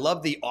don't know. I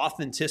love the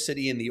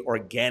authenticity and the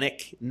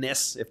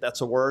organicness, if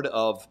that's a word,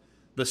 of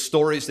the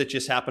stories that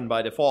just happen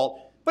by default.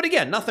 But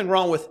again, nothing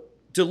wrong with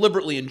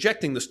deliberately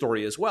injecting the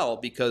story as well,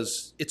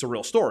 because it's a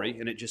real story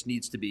and it just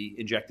needs to be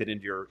injected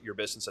into your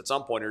business at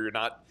some point, or you're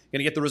not going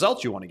to get the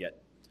results you want to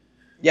get.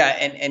 Yeah,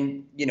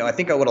 and I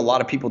think what a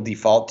lot of people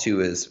default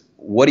to is,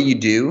 what do you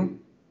do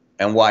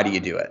and why do you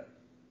do it?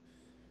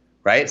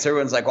 Right? So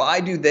everyone's like, well,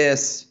 I do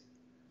this,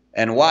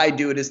 and why I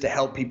do it is to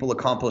help people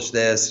accomplish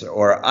this,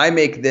 or I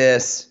make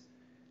this,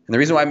 and the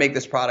reason why I make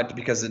this product is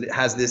because it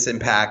has this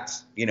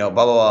impact, blah,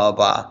 blah, blah,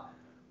 blah.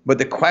 But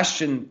the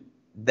question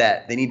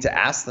that they need to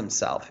ask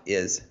themselves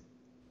is,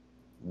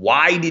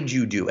 why did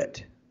you do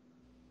it?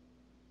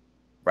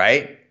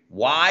 Right?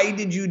 Why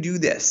did you do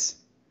this?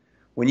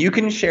 When you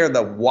can share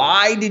the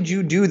why did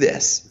you do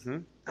this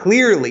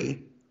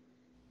clearly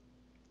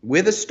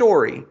with a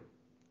story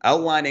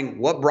outlining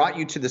what brought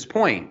you to this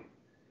point,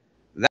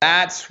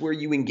 that's where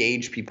you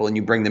engage people and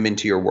you bring them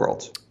into your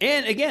world.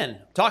 And again,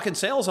 talking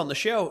sales on the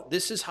show,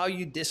 this is how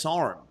you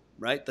disarm,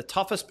 right? The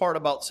toughest part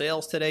about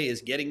sales today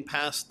is getting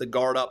past the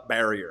guard up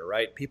barrier,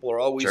 right? People are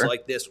always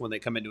like this when they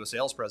come into a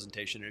sales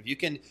presentation. If you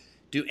can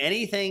do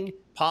anything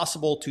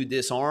possible to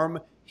disarm,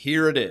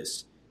 here it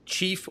is.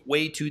 Chief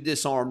way to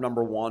disarm,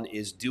 number one,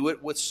 is do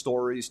it with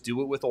stories,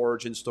 do it with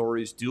origin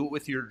stories, do it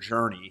with your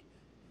journey,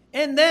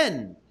 and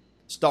then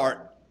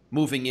start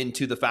moving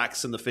into the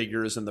facts and the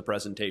figures and the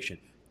presentation.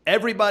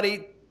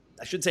 Everybody,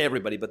 I shouldn't say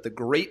everybody, but the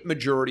great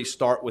majority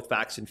start with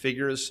facts and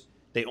figures.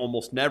 They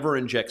almost never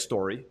inject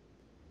story,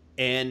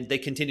 and they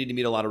continue to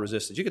meet a lot of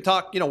resistance. You could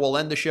talk, we'll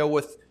end the show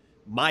with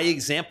my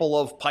example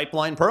of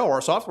Pipeline Pro,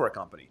 our software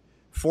company.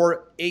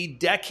 For a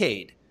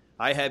decade,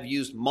 I have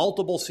used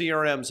multiple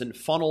CRMs and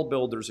funnel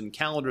builders and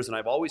calendars, and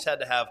I've always had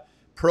to have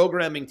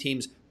programming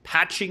teams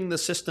patching the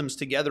systems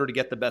together to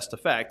get the best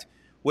effect,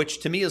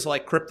 which to me is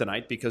like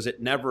kryptonite because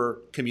it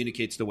never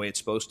communicates the way it's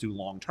supposed to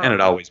long term. And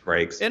it always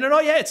breaks. And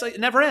it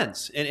never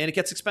ends, and it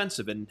gets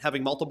expensive, and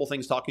having multiple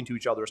things talking to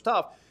each other is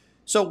tough.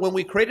 So when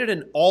we created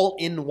an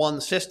all-in-one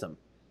system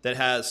that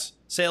has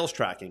sales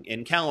tracking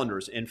and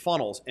calendars and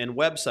funnels and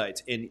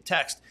websites and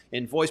text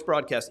and voice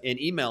broadcast and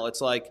email,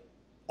 it's like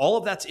all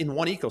of that's in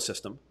one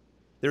ecosystem.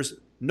 There's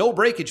no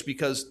breakage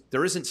because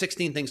there isn't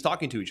 16 things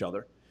talking to each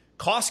other.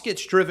 Cost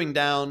gets driven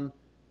down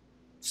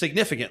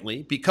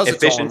significantly because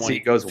it's all in one.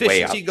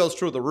 Efficiency goes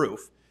through the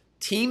roof.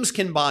 Teams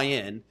can buy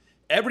in.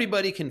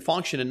 Everybody can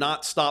function and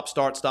not stop,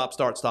 start.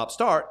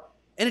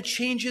 And it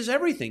changes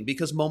everything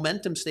because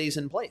momentum stays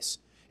in place.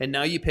 And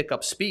now you pick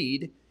up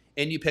speed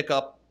and you pick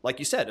up, like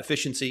you said,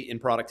 efficiency and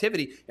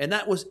productivity. And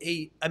that was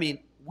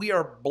we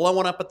are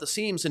blowing up at the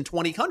seams in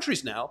 20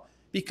 countries now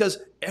because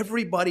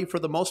everybody, for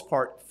the most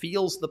part,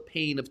 feels the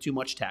pain of too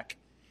much tech.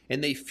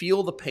 And they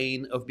feel the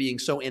pain of being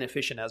so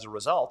inefficient as a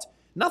result.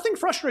 Nothing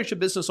frustrates a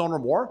business owner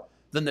more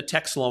than the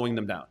tech slowing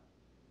them down.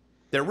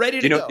 They're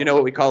ready to go. You know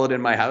what we call it in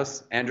my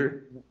house,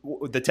 Andrew?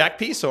 The tech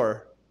piece,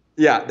 or?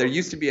 Yeah, there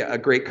used to be a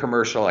great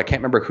commercial. I can't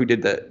remember who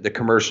did the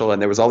commercial,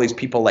 and there was all these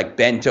people like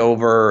bent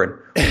over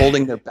and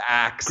holding their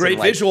backs. Great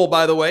visual,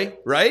 by the way,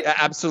 right?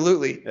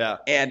 Absolutely. Yeah.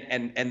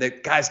 And the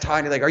guy's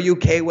talking, like, "Are you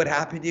okay? What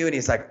happened to you?" And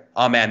he's like,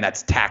 "Oh man,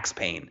 that's tax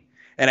pain."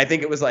 And I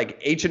think it was like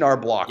H&R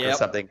Block or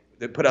something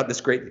that put out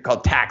this great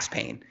called Tax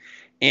Pain.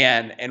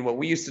 And what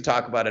we used to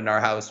talk about in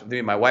our house, me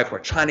and my wife, we're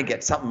trying to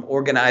get something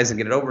organized and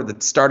get it over the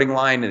starting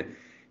line, and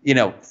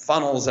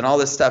funnels and all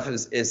this stuff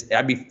is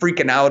I'd be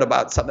freaking out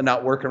about something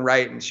not working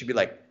right, and she'd be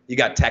like, "You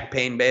got tech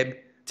pain, babe?"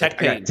 Tech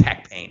pain.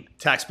 Tech pain.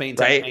 Tax pain.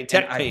 Right? Pain.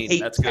 Tech pain. I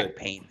hate That's tech good.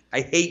 pain.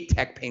 I hate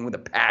tech pain with a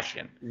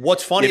passion.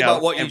 What's funny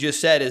about what you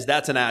just said is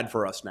that's an ad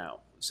for us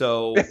now.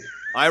 So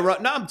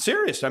I'm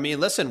serious. I mean,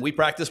 listen, we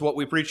practice what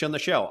we preach on the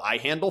show. I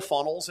handle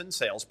funnels and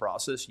sales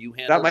process. You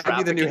handle that might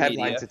traffic be the new and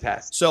headline media. to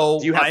test. So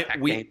do you have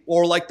tech pain?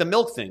 Or like the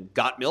milk thing.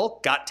 Got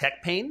milk? Got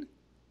tech pain?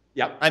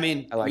 Yep. I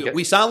mean, I like it.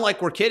 We sound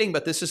like we're kidding,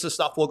 but this is the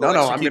stuff we'll go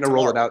No, I'm going to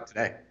roll it out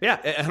today. Yeah,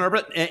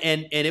 100%,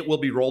 and it will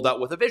be rolled out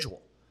with a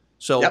visual.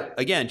 So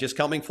again, just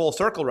coming full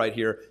circle right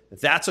here,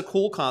 that's a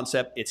cool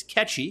concept. It's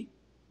catchy.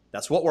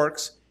 That's what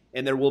works.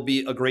 And there will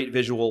be a great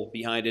visual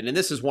behind it. And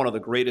this is one of the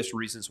greatest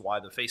reasons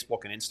why the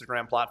Facebook and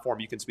Instagram platform,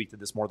 you can speak to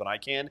this more than I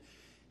can,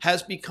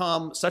 has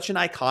become such an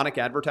iconic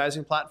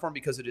advertising platform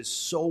because it is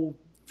so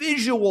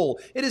visual.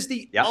 It is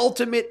the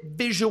ultimate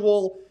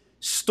visual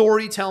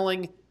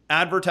storytelling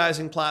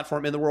advertising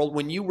platform in the world.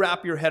 When you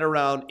wrap your head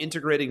around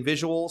integrating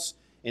visuals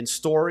and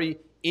story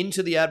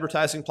into the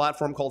advertising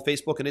platform called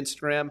Facebook and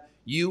Instagram,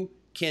 you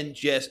can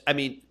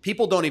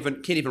people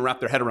can't even wrap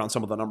their head around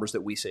some of the numbers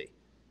that we see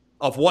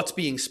of what's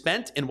being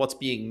spent and what's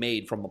being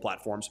made from the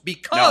platforms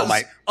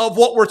because of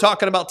what we're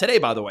talking about today,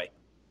 by the way.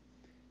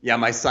 Yeah,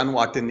 my son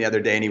walked in the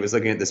other day and he was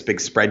looking at this big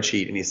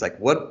spreadsheet and he's like,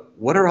 what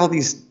are all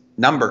these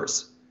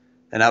numbers?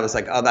 And I was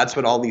like, oh, that's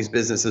what all these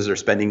businesses are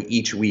spending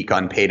each week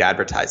on paid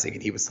advertising.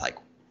 And he was like,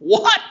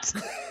 what?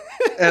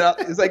 And I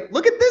was like,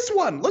 look at this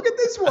one. Look at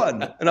this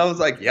one. And I was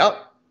like, yep.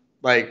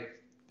 Like,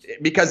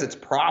 because it's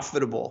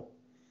profitable.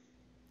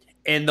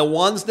 And the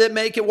ones that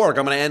make it work,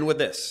 I'm going to end with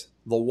this.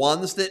 The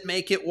ones that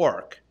make it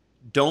work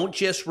don't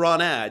just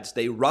run ads.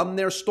 They run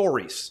their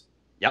stories.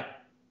 Yep.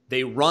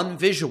 They run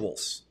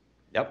visuals.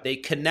 Yep. They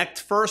connect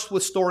first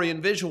with story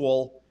and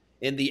visual,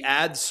 and the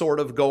ads sort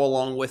of go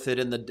along with it,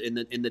 and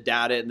the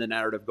data and the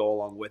narrative go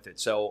along with it.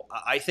 So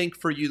I think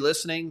for you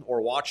listening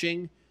or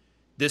watching,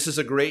 this is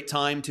a great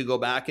time to go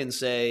back and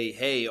say,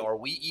 hey, are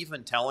we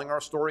even telling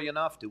our story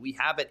enough? Do we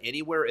have it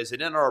anywhere? Is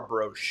it in our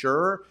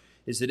brochure?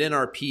 Is it in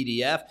our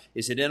PDF?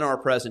 Is it in our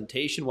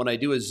presentation? When I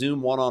do a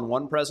Zoom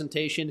one-on-one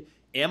presentation,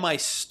 am I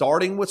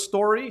starting with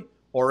story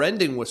or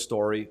ending with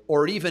story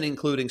or even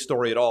including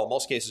story at all? In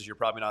most cases, you're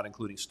probably not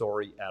including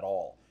story at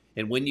all.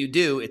 And when you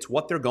do, it's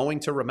what they're going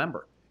to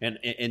remember. And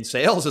in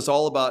sales, it's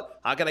all about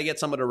how can I get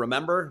someone to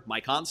remember my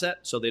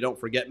concept so they don't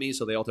forget me,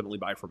 so they ultimately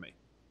buy from me.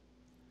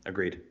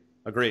 Agreed.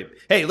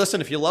 Hey, listen,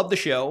 if you love the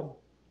show,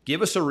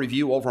 give us a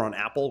review over on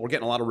Apple. We're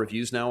getting a lot of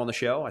reviews now on the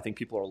show. I think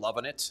people are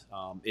loving it.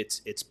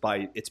 It's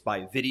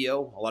by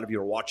video. A lot of you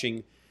are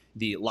watching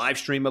the live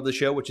stream of the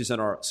show, which is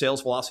in our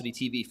Sales Velocity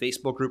TV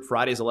Facebook group,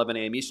 Fridays, 11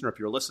 a.m. Eastern. If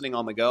you're listening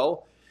on the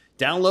go,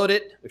 download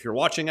it. If you're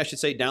watching, I should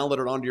say, download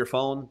it onto your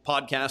phone.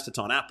 Podcast, it's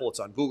on Apple, it's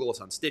on Google, it's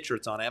on Stitcher,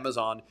 it's on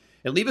Amazon.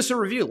 And leave us a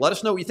review. Let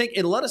us know what you think.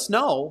 And let us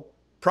know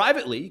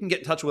privately, you can get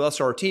in touch with us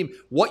or our team,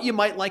 what you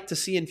might like to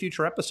see in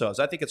future episodes.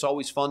 I think it's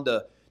always fun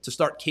to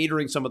start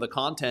catering some of the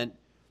content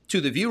to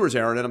the viewers,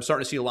 Aaron. And I'm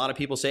starting to see a lot of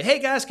people say, hey,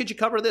 guys, could you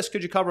cover this?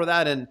 Could you cover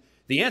that? And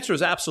the answer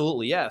is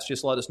absolutely yes.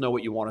 Just let us know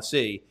what you want to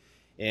see.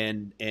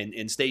 And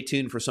stay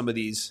tuned for some of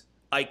these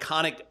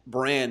iconic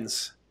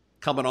brands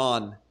coming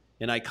on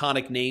and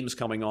iconic names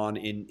coming on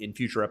in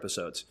future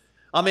episodes.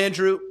 I'm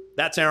Andrew.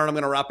 That's Aaron. I'm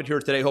going to wrap it here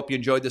today. Hope you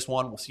enjoyed this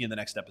one. We'll see you in the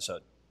next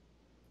episode.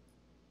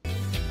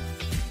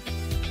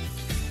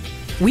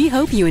 We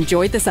hope you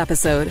enjoyed this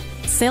episode.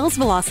 Sales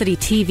Velocity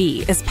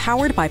TV is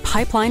powered by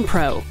Pipeline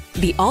Pro,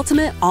 the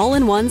ultimate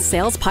all-in-one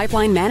sales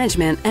pipeline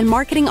management and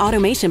marketing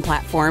automation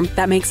platform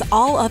that makes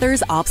all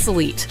others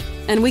obsolete.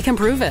 And we can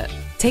prove it.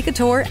 Take a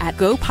tour at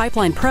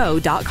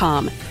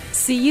gopipelinepro.com.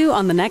 See you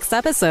on the next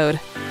episode.